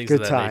and things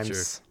Good of that times.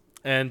 nature,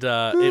 and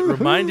it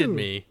reminded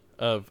me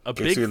of a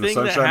big see you in the thing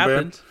that Sunshine Band?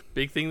 happened.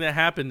 Big thing that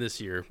happened this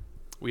year.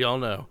 We all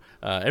know.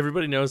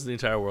 Everybody knows in the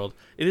entire world.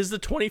 It is the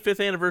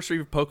 25th anniversary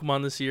of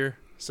Pokemon this year,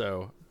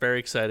 so very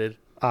excited.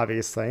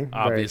 Obviously.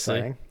 Very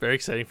exciting. Very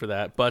exciting for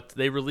that. But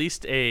they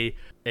released a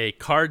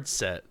card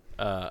set,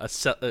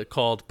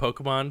 called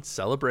Pokemon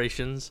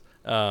Celebrations,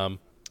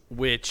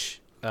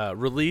 which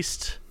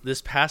released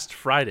this past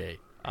Friday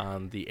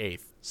on the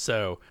 8th.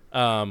 So,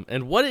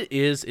 and what it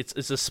is,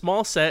 it's a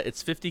small set.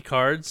 It's 50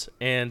 cards,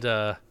 and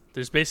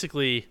there's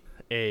basically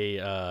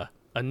a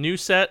new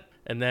set,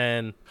 and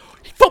then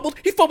he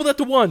fumbled at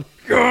the 1.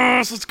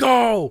 Yes,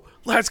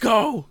 let's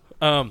go.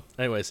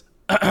 Anyways,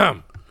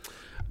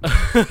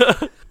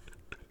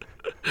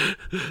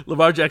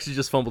 Lamar Jackson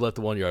just fumbled at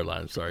the 1 yard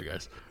line. I'm sorry,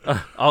 guys.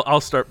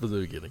 I'll start from the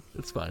beginning.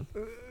 It's fine.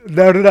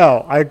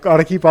 No. I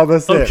gotta keep all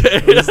this in. This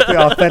is the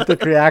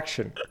authentic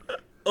reaction.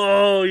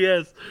 Oh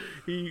yes,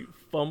 he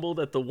fumbled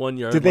at the 1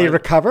 yard line. Did they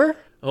recover?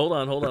 Hold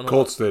on.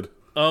 Colts did.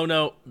 Oh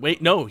no!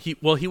 Wait, no. He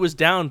was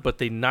down, but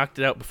they knocked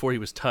it out before he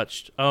was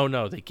touched. Oh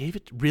no! They gave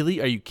it.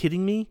 Really? Are you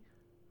kidding me?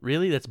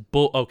 Really? That's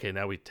bull. Okay,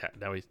 now we.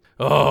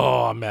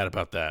 Oh, I'm mad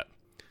about that.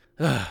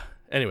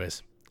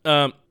 Anyways,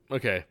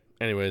 okay.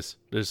 Anyways,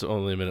 there's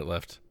only a minute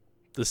left.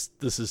 This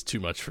is too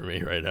much for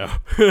me right now.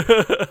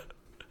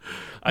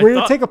 We're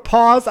going to take a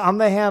pause on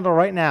the handle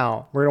right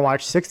now. We're going to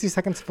watch 60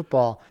 seconds of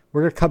football.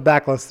 We're going to come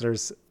back,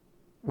 listeners,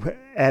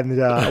 and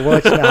we'll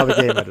let you know how the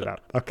game ended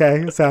up.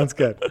 Okay? Sounds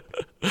good.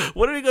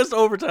 What if it goes to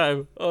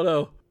overtime? Oh,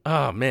 no.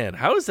 Oh, man.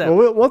 How is that?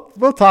 Well,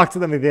 we'll talk to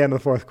them at the end of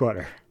the fourth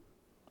quarter.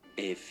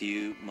 A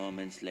few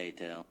moments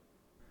later. All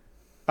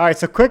right,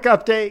 so quick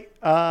update.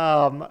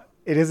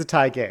 It is a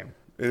tie game.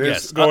 It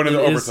is going into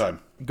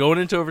overtime. Going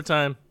into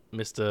overtime.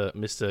 Missed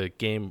a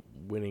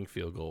game-winning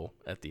field goal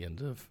at the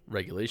end of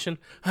regulation.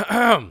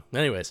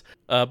 Anyways,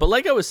 but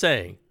like I was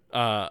saying,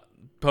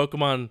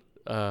 Pokemon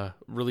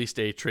released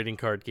a trading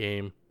card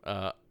game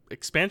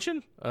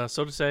expansion,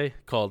 so to say,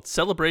 called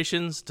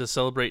Celebrations to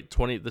celebrate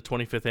the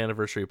 25th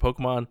anniversary of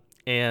Pokemon.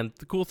 And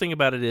the cool thing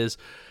about it is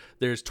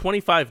there's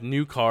 25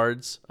 new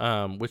cards,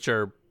 which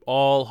are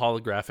all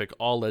holographic,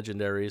 all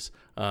legendaries.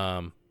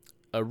 A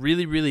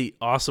really, really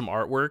awesome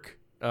artwork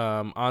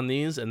on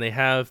these, and they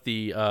have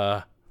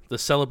the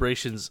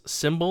Celebrations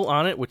symbol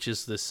on it, which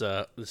is this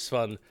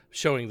fun,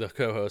 showing the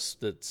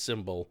co-host the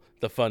symbol,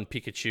 the fun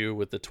Pikachu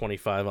with the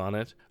 25 on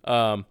it.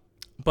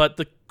 But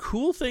the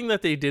cool thing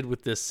that they did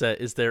with this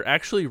set is they're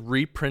actually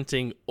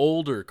reprinting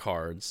older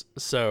cards.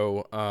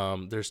 So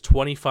there's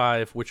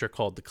 25, which are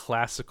called the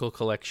Classical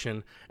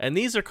Collection, and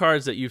these are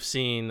cards that you've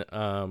seen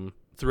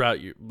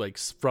throughout your, like,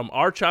 from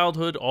our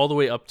childhood all the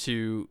way up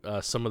to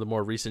some of the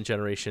more recent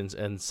generations.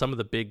 And some of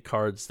the big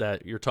cards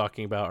that you're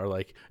talking about are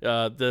like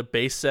the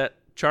base set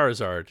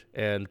Charizard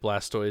and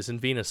Blastoise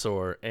and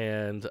Venusaur,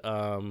 and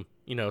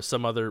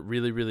some other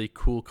really, really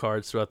cool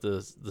cards throughout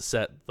the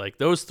set. Like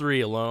those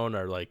three alone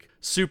are like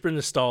super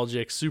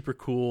nostalgic, super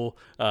cool,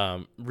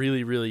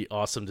 really, really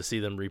awesome to see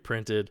them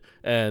reprinted.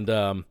 And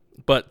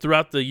but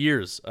throughout the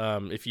years,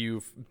 if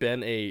you've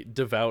been a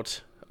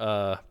devout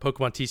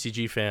Pokemon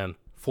TCG fan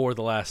for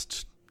the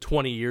last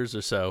 20 years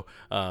or so,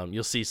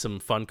 you'll see some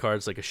fun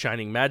cards like a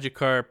Shining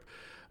Magikarp,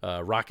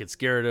 Rocket's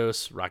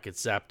Gyarados,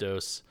 Rocket's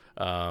Zapdos,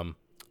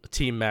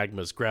 Team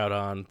Magma's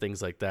Groudon,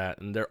 things like that,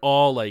 and they're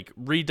all like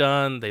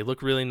redone. They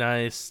look really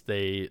nice.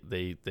 They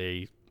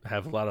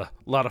have a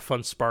lot of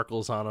fun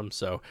sparkles on them.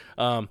 So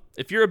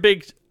if you're a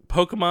big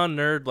Pokemon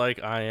nerd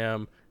like I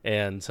am,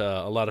 and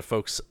a lot of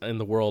folks in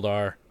the world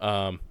are,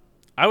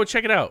 I would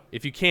check it out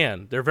if you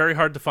can. They're very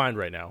hard to find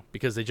right now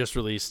because they just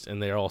released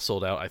and they're all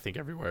sold out, I think,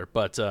 everywhere.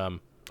 But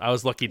I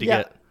was lucky to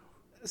get.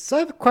 So I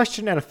have a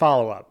question and a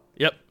follow-up.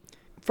 Yep.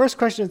 First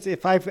question is,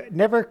 if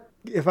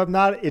I'm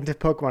not into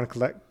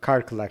Pokemon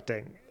card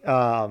collecting,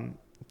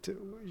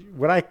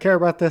 would I care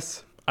about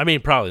this? I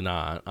mean, probably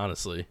not,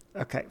 honestly.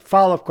 Okay.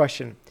 Follow-up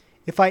question.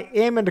 If I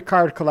am into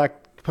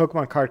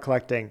Pokemon card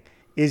collecting,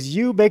 is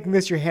you making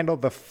this your handle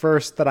the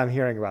first that I'm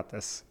hearing about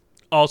this?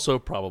 Also,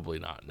 probably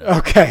not. No.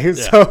 Okay.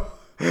 Yeah.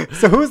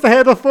 So who's the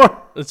handle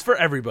for? It's for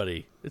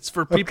everybody. It's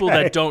for people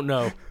that don't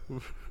know.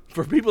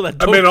 For people that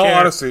don't in all care.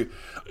 honesty,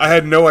 I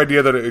had no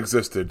idea that it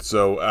existed.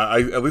 So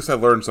at least I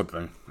learned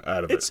something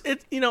out of it.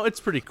 It's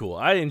pretty cool.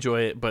 I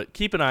enjoy it, but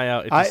keep an eye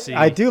out if you see.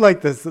 I do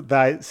like the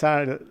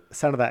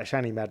sound of that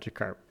Shiny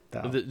Magikarp.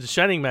 The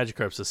Shining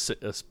Magikarp's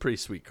a pretty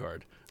sweet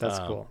card. That's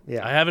cool.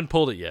 Yeah. I haven't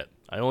pulled it yet.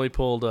 I only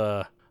pulled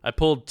I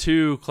pulled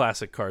 2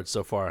 classic cards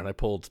so far, and I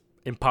pulled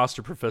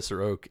Imposter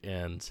Professor Oak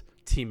and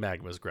Team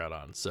Magma's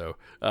Groudon. So,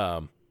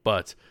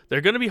 but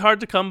they're going to be hard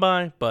to come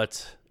by.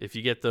 But if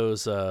you get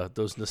those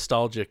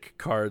nostalgic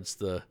cards,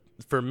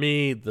 for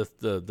me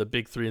the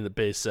big 3 in the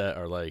base set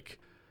are like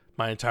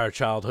my entire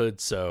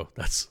childhood. So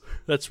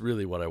that's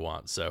really what I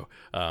want. So,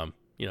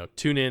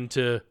 tune in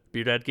to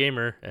Beardad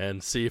Gamer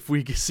and see if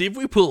we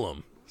pull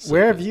them. So,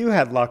 where have you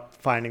had luck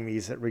finding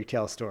these at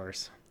retail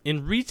stores?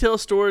 In retail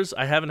stores,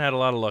 I haven't had a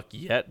lot of luck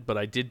yet, but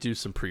I did do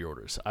some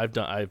pre-orders. I've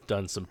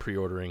done some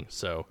pre-ordering,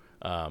 so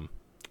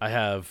I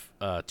have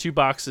 2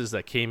 boxes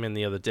that came in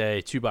the other day,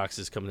 2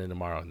 boxes coming in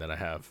tomorrow, and then I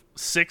have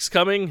 6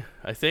 coming,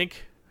 I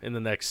think, in the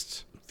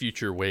next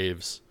future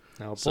waves.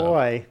 Oh,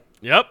 boy.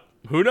 Yep.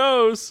 Who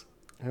knows?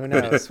 Who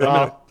knows?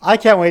 Well, I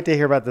can't wait to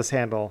hear about this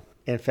handle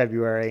in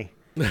February.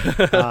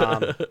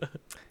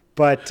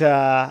 But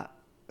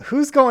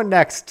who's going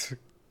next,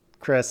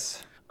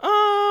 Chris?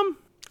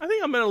 I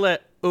think I'm going to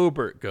let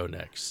Obert go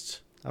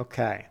next.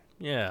 Okay.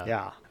 Yeah.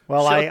 Yeah.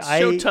 Well,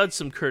 show Todd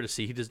some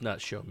courtesy. He does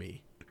not show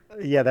me.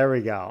 Yeah, there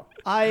we go.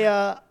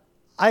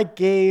 I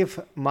gave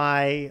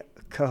my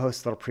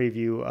co-host a little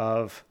preview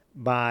of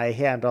my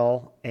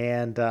handle,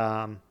 and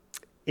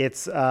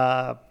it's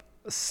a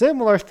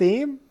similar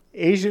theme,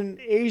 Asian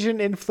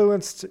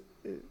influenced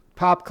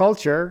pop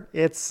culture.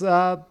 It's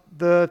the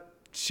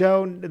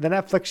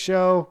Netflix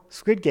show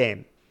Squid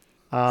Game.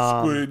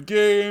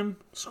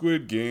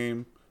 Squid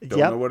Game. Don't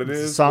know what it It's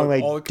is. a song but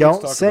they all the kids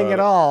don't talk sing about at it.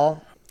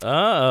 all.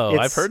 Oh,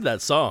 I've heard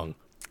that song.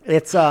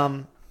 It's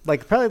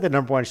like probably the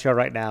number one show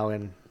right now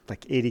in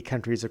like 80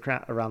 countries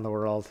around the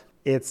world.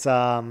 It's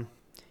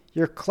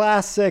your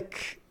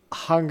classic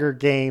Hunger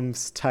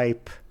Games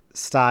type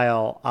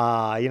style.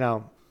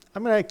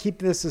 I'm gonna keep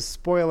this as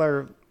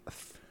spoiler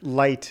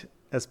light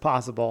as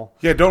possible.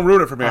 Yeah, don't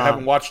ruin it for me. I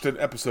haven't watched an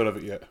episode of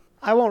it yet.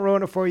 I won't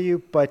ruin it for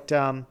you, but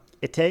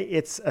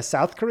it's a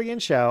South Korean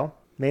show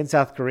made in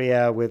South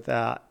Korea with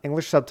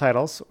English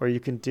subtitles, or you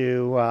can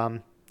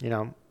do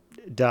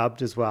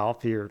dubbed as well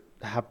if you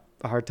have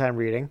a hard time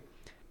reading.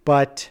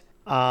 But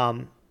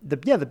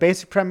the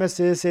basic premise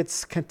is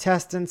it's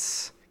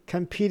contestants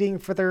competing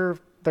for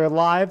their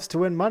lives to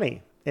win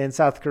money in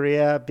South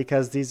Korea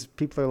because these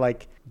people are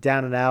like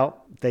down and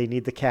out. They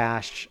need the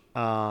cash.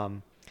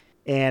 And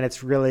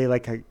it's really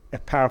like a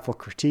powerful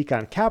critique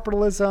on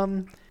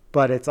capitalism,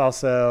 but it's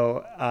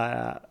also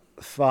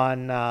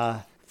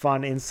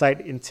fun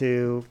insight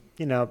into,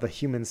 the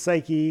human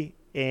psyche.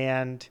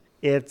 And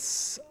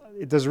there's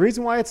a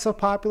reason why it's so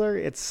popular.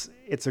 It's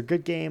a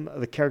good game.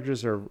 The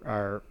characters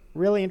are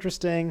really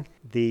interesting.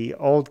 The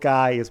old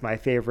guy is my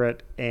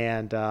favorite,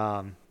 and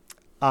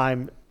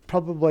I'm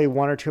probably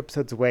 1 or 2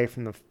 episodes away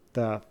from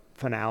the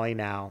finale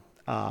now.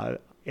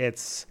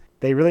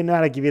 They really know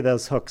how to give you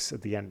those hooks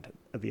at the end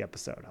of the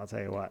episode. I'll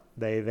tell you what,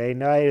 they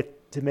know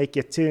to make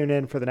you tune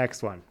in for the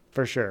next one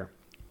for sure.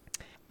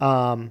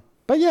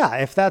 But yeah,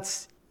 if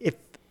it's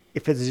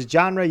a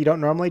genre you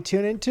don't normally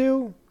tune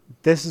into,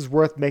 this is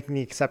worth making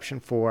the exception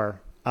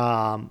for.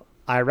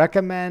 I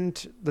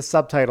recommend the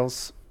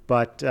subtitles,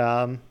 but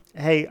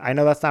hey, I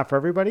know that's not for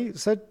everybody,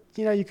 so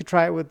you could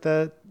try it with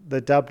the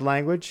dubbed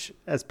language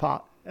as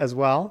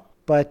well.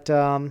 But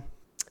and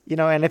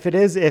if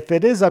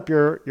it is up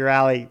your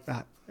alley,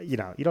 you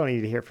don't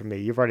need to hear from me.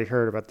 You've already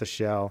heard about the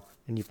show,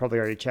 and you've probably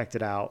already checked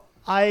it out.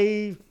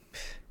 I've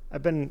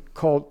been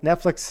cold.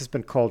 Netflix has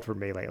been cold for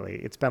me lately.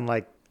 It's been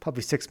like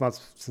probably 6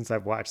 months since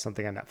I've watched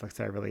something on Netflix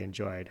that I really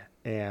enjoyed,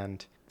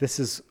 and this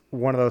is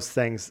one of those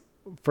things.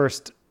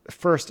 First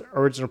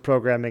original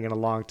programming in a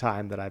long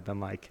time that I've been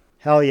like,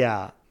 hell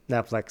yeah,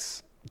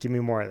 Netflix, give me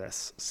more of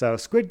this. So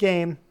Squid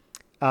Game,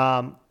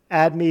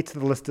 add me to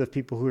the list of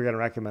people who are going to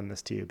recommend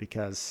this to you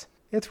because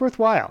it's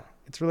worthwhile.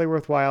 It's really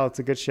worthwhile. It's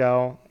a good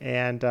show,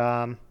 and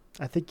I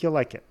think you'll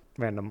like it,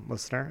 random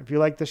listener. If you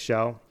like this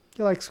show,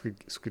 you'll like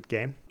Squid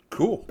Game.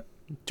 Cool.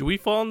 Do we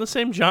fall in the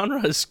same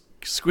genre as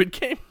Squid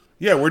Game?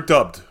 Yeah, we're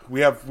dubbed.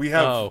 We have.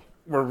 Oh.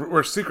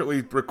 We're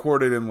secretly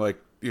recorded in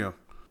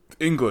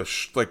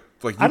English, like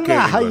UK I don't know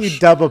how English, you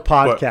dub a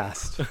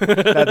podcast.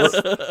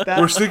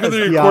 We're secretly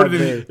that's recorded beyond in.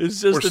 me.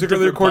 It's just We're a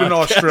secretly different recorded in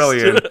podcast.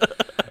 Australian,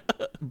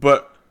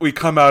 but we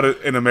come out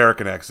in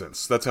American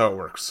accents. That's how it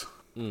works.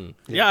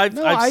 Yeah,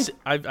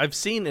 I've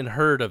seen and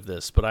heard of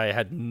this, but I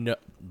had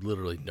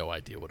literally no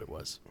idea what it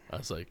was. I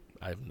was like,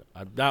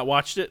 I've not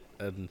watched it,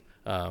 and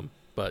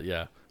but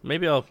yeah,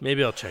 maybe I'll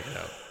check it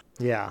out.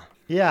 Yeah.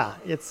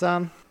 It's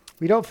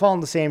we don't fall in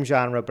the same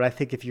genre, but I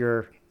think if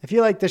you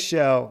like this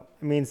show,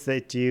 it means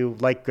that you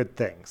like good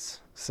things.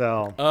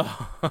 So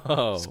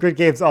Squid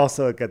Game's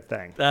also a good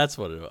thing. That's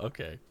what it.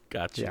 Okay,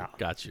 got you. Yeah.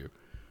 Got you.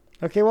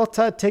 Okay, well,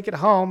 take it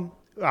home.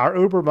 Our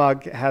Uber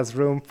mug has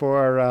room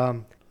for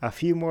a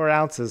few more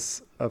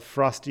ounces of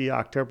frosty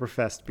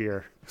Oktoberfest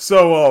beer.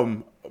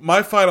 So,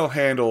 my final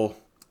handle.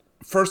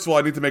 First of all,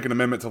 I need to make an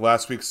amendment to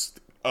last week's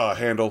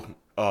handle.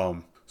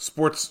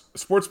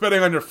 Sports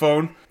betting on your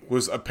phone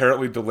was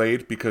apparently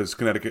delayed because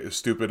Connecticut is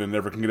stupid and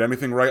never can get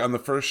anything right on the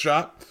first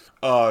shot.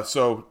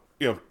 So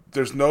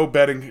there's no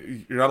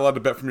betting. You're not allowed to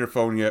bet from your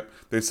phone yet.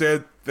 They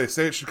say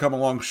it should come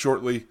along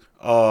shortly.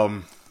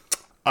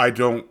 I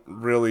don't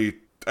really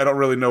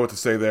know what to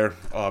say there.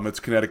 It's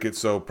Connecticut,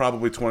 so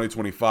probably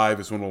 2025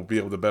 is when we'll be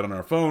able to bet on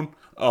our phone.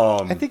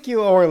 I think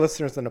you owe our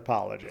listeners an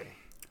apology.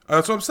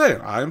 That's what I'm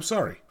saying. I am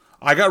sorry.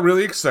 I got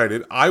really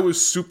excited. I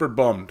was super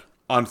bummed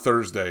on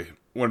Thursday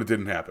when it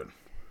didn't happen.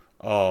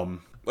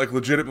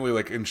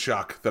 Legitimately in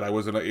shock that I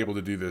wasn't able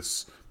to do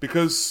this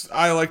because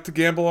I like to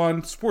gamble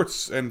on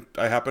sports and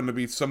I happen to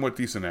be somewhat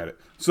decent at it.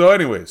 So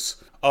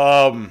anyways,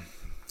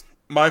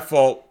 my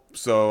fault.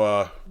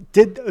 So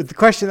The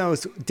question though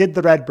was, did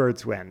the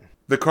Redbirds win?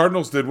 the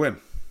Cardinals did win.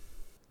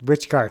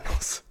 Which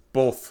Cardinals?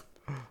 Both.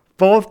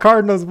 Both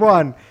Cardinals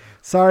won.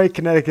 Sorry,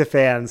 Connecticut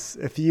fans.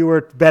 If you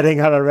were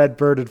betting on a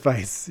Redbird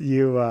advice,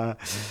 you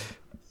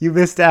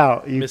missed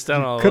out. You Missed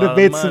out on a could lot have of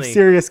made some money.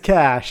 serious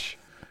cash.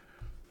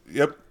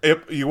 Yep.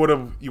 You would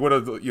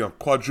have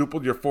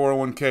quadrupled your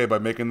 401k by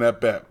making that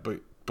bet,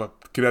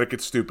 but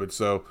Connecticut's stupid.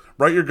 So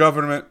write your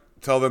government,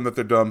 tell them that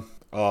they're dumb.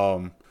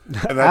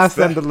 And Ask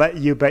them that. to let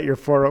you bet your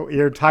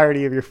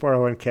entirety of your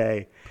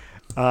 401k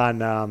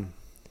on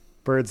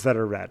birds that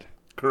are red.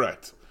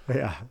 Correct.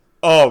 Yeah.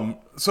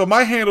 So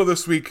my handle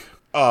this week,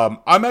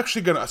 I'm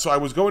actually gonna. So I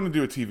was going to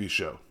do a TV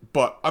show,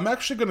 but I'm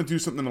actually gonna do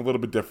something a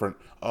little bit different.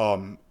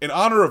 In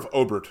honor of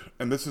Obert,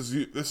 and this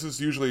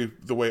is usually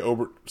the way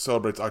Obert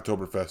celebrates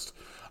Oktoberfest.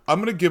 I'm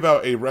gonna give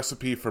out a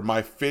recipe for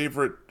my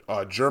favorite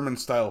German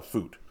style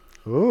food,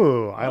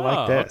 Ooh, I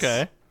like this.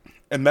 Okay.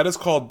 and that is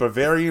called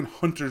Bavarian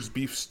Hunter's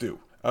Beef Stew.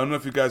 I don't know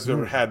if you guys have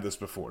ever had this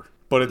before,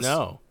 but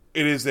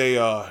it is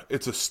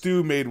a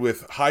stew made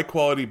with high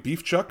quality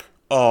beef chuck,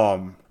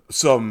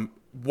 some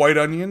white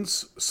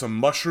onions, some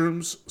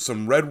mushrooms,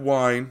 some red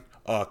wine,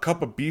 a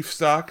cup of beef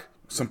stock,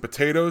 some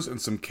potatoes,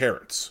 and some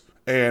carrots.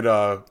 And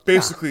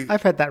basically,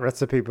 I've had that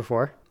recipe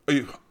before. are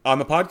you on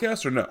the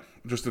podcast or no?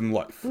 Just in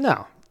life?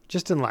 No,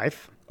 just in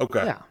life.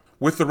 Okay. Yeah.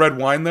 With the red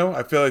wine, though,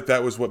 I feel like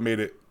that was what made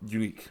it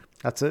unique.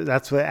 That's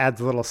what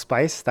adds a little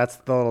spice. That's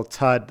the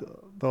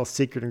little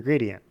secret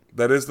ingredient.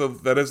 That is the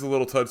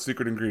little Tud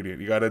secret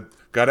ingredient. You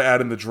gotta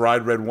add in the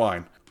dried red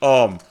wine.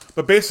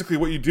 But basically,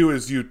 what you do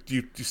is you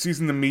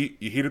season the meat,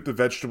 you heat up the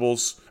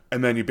vegetables,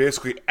 and then you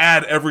basically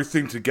add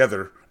everything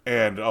together,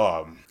 and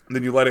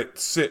then you let it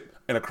sit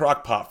in a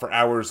crock pot for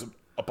hours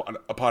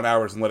upon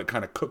hours, and let it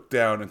kind of cook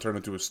down and turn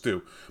into a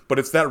stew. But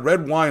it's that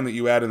red wine that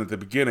you add in at the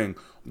beginning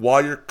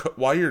while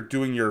you're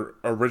doing your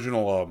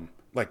original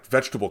like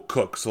vegetable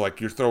cook. So like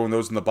you're throwing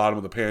those in the bottom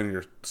of the pan and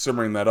you're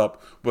simmering that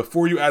up.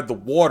 Before you add the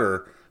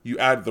water, you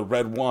add the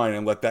red wine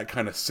and let that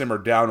kind of simmer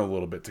down a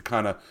little bit to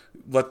kind of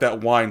let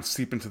that wine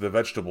seep into the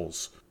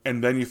vegetables.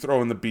 And then you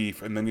throw in the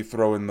beef, and then you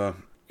throw in the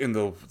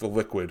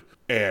liquid,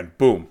 and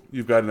boom,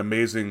 you've got an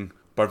amazing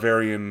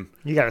Bavarian.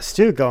 You got a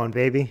stew going,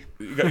 baby.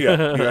 You got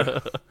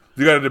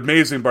an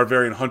amazing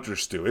Bavarian hunter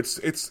stew.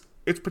 It's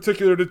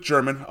particular to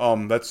German.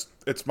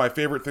 It's my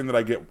favorite thing that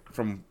I get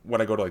from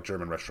when I go to like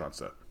German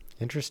restaurants.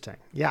 Interesting.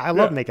 Yeah, I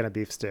love making a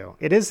beef stew.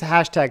 It is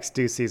 #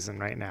 stew season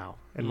right now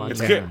in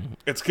Montana.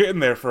 It's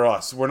getting there for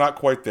us. We're not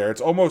quite there.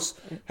 It's almost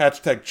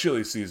 #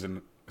 chili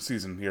season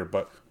here,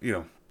 but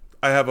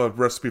I have a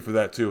recipe for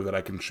that too that I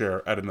can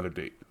share at another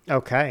date.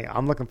 Okay,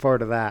 I'm looking forward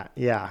to that.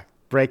 Yeah,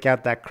 break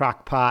out that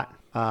crock pot.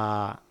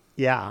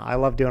 Yeah, I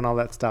love doing all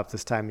that stuff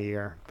this time of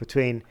year.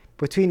 Between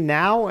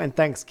now and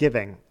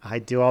Thanksgiving, I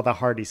do all the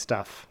hearty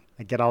stuff.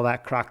 I get all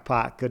that crock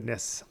pot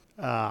goodness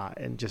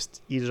and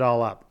just eat it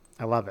all up.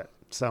 I love it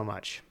so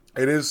much.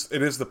 It is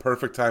the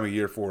perfect time of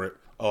year for it.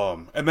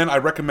 And then I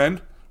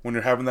recommend when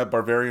you're having that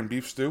Bavarian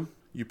beef stew,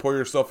 you pour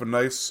yourself a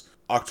nice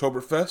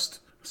Oktoberfest,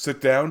 sit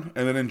down,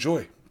 and then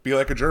enjoy. Be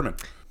like a German.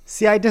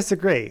 See, I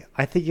disagree.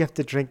 I think you have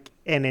to drink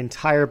an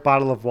entire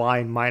bottle of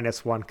wine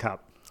minus 1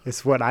 cup.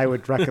 Is what I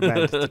would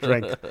recommend to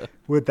drink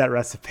with that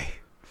recipe.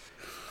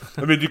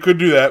 I mean, you could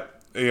do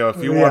that.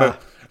 If you want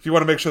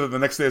to make sure that the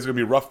next day is going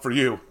to be rough for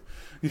you,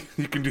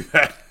 you can do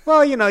that.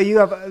 Well, you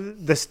have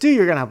the stew.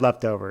 You're gonna have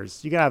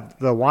leftovers. You can have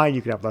the wine.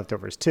 You can have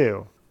leftovers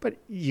too. But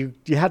you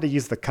had to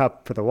use the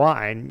cup for the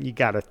wine. You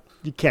can't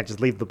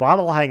just leave the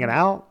bottle hanging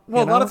out.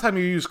 Well, a lot of time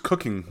you use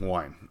cooking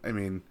wine. I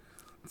mean,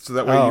 so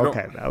that way you don't.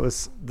 Okay,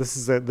 this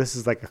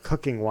is like a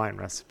cooking wine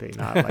recipe,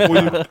 not like.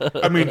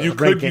 You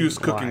could use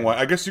cooking wine.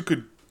 I guess you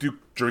could do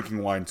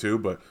drinking wine too,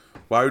 but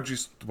why would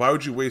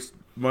you waste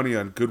money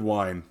on good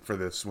wine for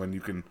this when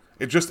you can?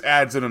 It just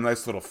adds in a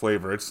nice little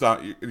flavor. It's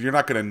not, you're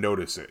not going to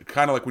notice it.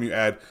 Kind of like when you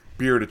add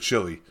beer to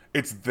chili.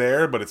 It's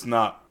there, but it's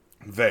not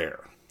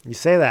there. You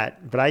say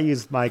that, but I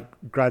use my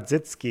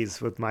Grodzitskis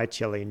with my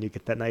chili, and you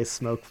get that nice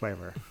smoke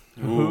flavor.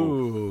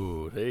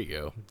 Ooh, there you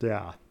go.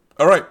 Yeah.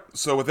 All right.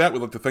 So with that,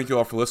 we'd like to thank you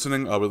all for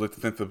listening. We'd like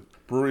to thank the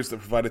breweries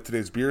that provided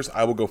today's beers.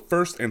 I will go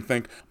first and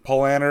thank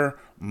Paulaner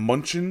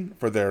Munchen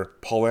for their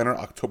Paulaner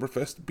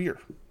Oktoberfest beer.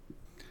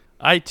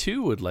 I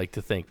too would like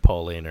to thank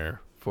Paulaner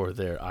for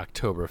their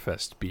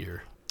Oktoberfest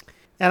beer.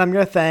 And I'm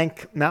going to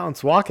thank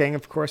Mountains Walking,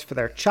 of course, for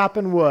their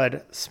Choppin'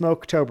 Wood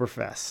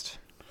Smoketoberfest.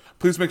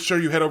 Please make sure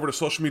you head over to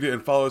social media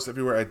and follow us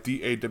everywhere at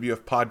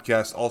DAWF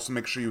Podcast. Also,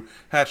 make sure you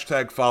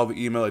 #follow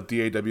the email at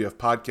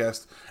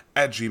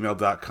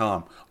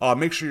dawfpodcast@gmail.com.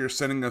 Make sure you're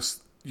sending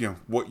us,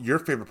 what your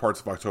favorite parts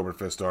of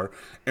Oktoberfest are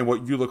and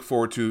what you look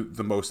forward to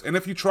the most. And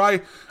if you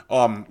try,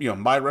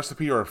 my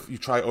recipe, or if you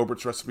try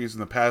Obert's recipes in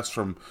the past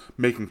from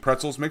making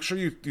pretzels, make sure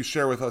you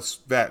share with us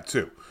that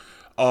too.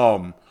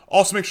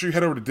 Also, make sure you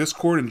head over to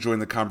Discord and join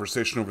the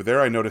conversation over there.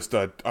 I noticed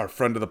our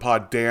friend of the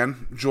pod,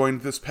 Dan,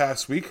 joined this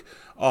past week.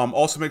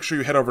 Also, make sure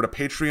you head over to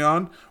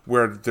Patreon,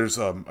 where there's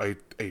a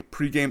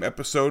pregame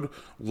episode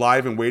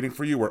live and waiting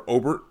for you, where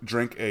Obert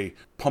drank a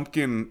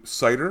pumpkin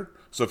cider.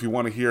 So if you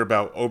want to hear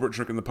about Obert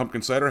drinking the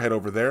pumpkin cider, head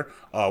over there.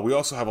 We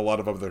also have a lot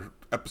of other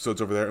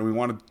episodes over there,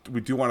 and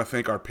we do want to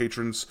thank our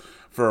patrons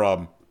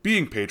for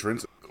being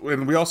patrons.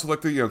 And we also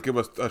like to give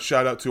a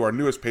shout out to our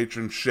newest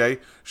patron, Shay.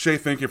 Shay,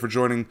 thank you for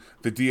joining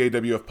the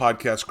DAWF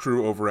podcast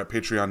crew over at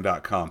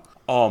patreon.com.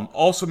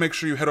 Also, make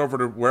sure you head over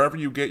to wherever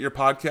you get your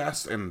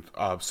podcasts and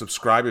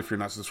subscribe if you're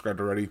not subscribed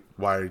already.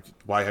 Why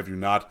have you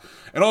not?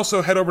 And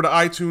also head over to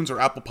iTunes or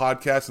Apple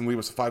Podcasts and leave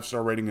us a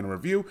 5-star rating and a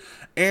review.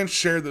 And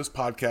share this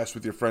podcast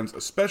with your friends,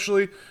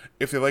 especially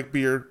if they like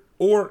beer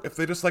or if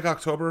they just like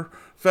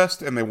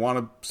Oktoberfest and they want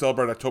to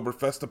celebrate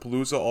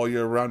Oktoberfestapalooza all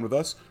year round with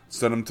us.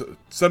 Send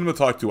them to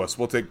talk to us.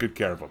 We'll take good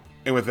care of them.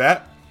 And with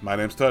that, my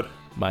name's Tud.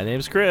 My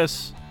name's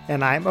Chris.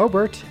 And I'm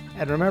Obert.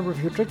 And remember, if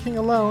you're drinking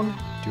alone,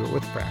 do it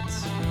with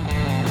friends.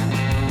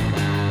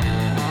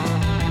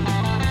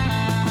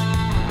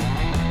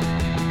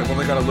 I've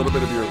only got a little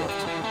bit of beer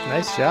left.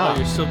 Nice Oh, job.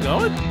 you're still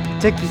going?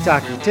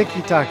 Tiki-taki,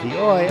 tiki-taki,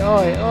 oi,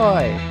 oi,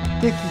 oi.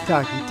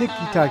 Tiki-taki,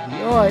 tiki-taki,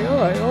 oi,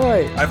 oi,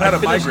 oi. I've had a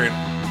finished-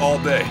 migraine all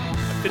day.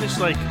 I finished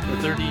like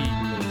 30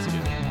 minutes ago.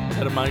 I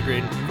had a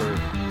migraine for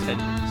 10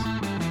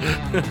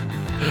 minutes.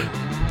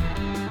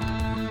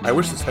 I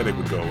wish this headache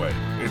would go away.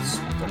 It's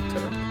like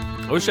terrible.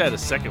 I wish I had a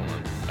second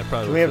one. I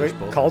probably Do would we have a finish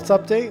both. Colts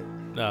update?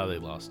 No, they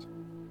lost.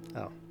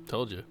 Oh.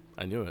 Told you.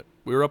 I knew it.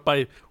 We were up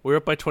by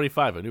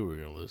 25. I knew we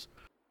were going to lose.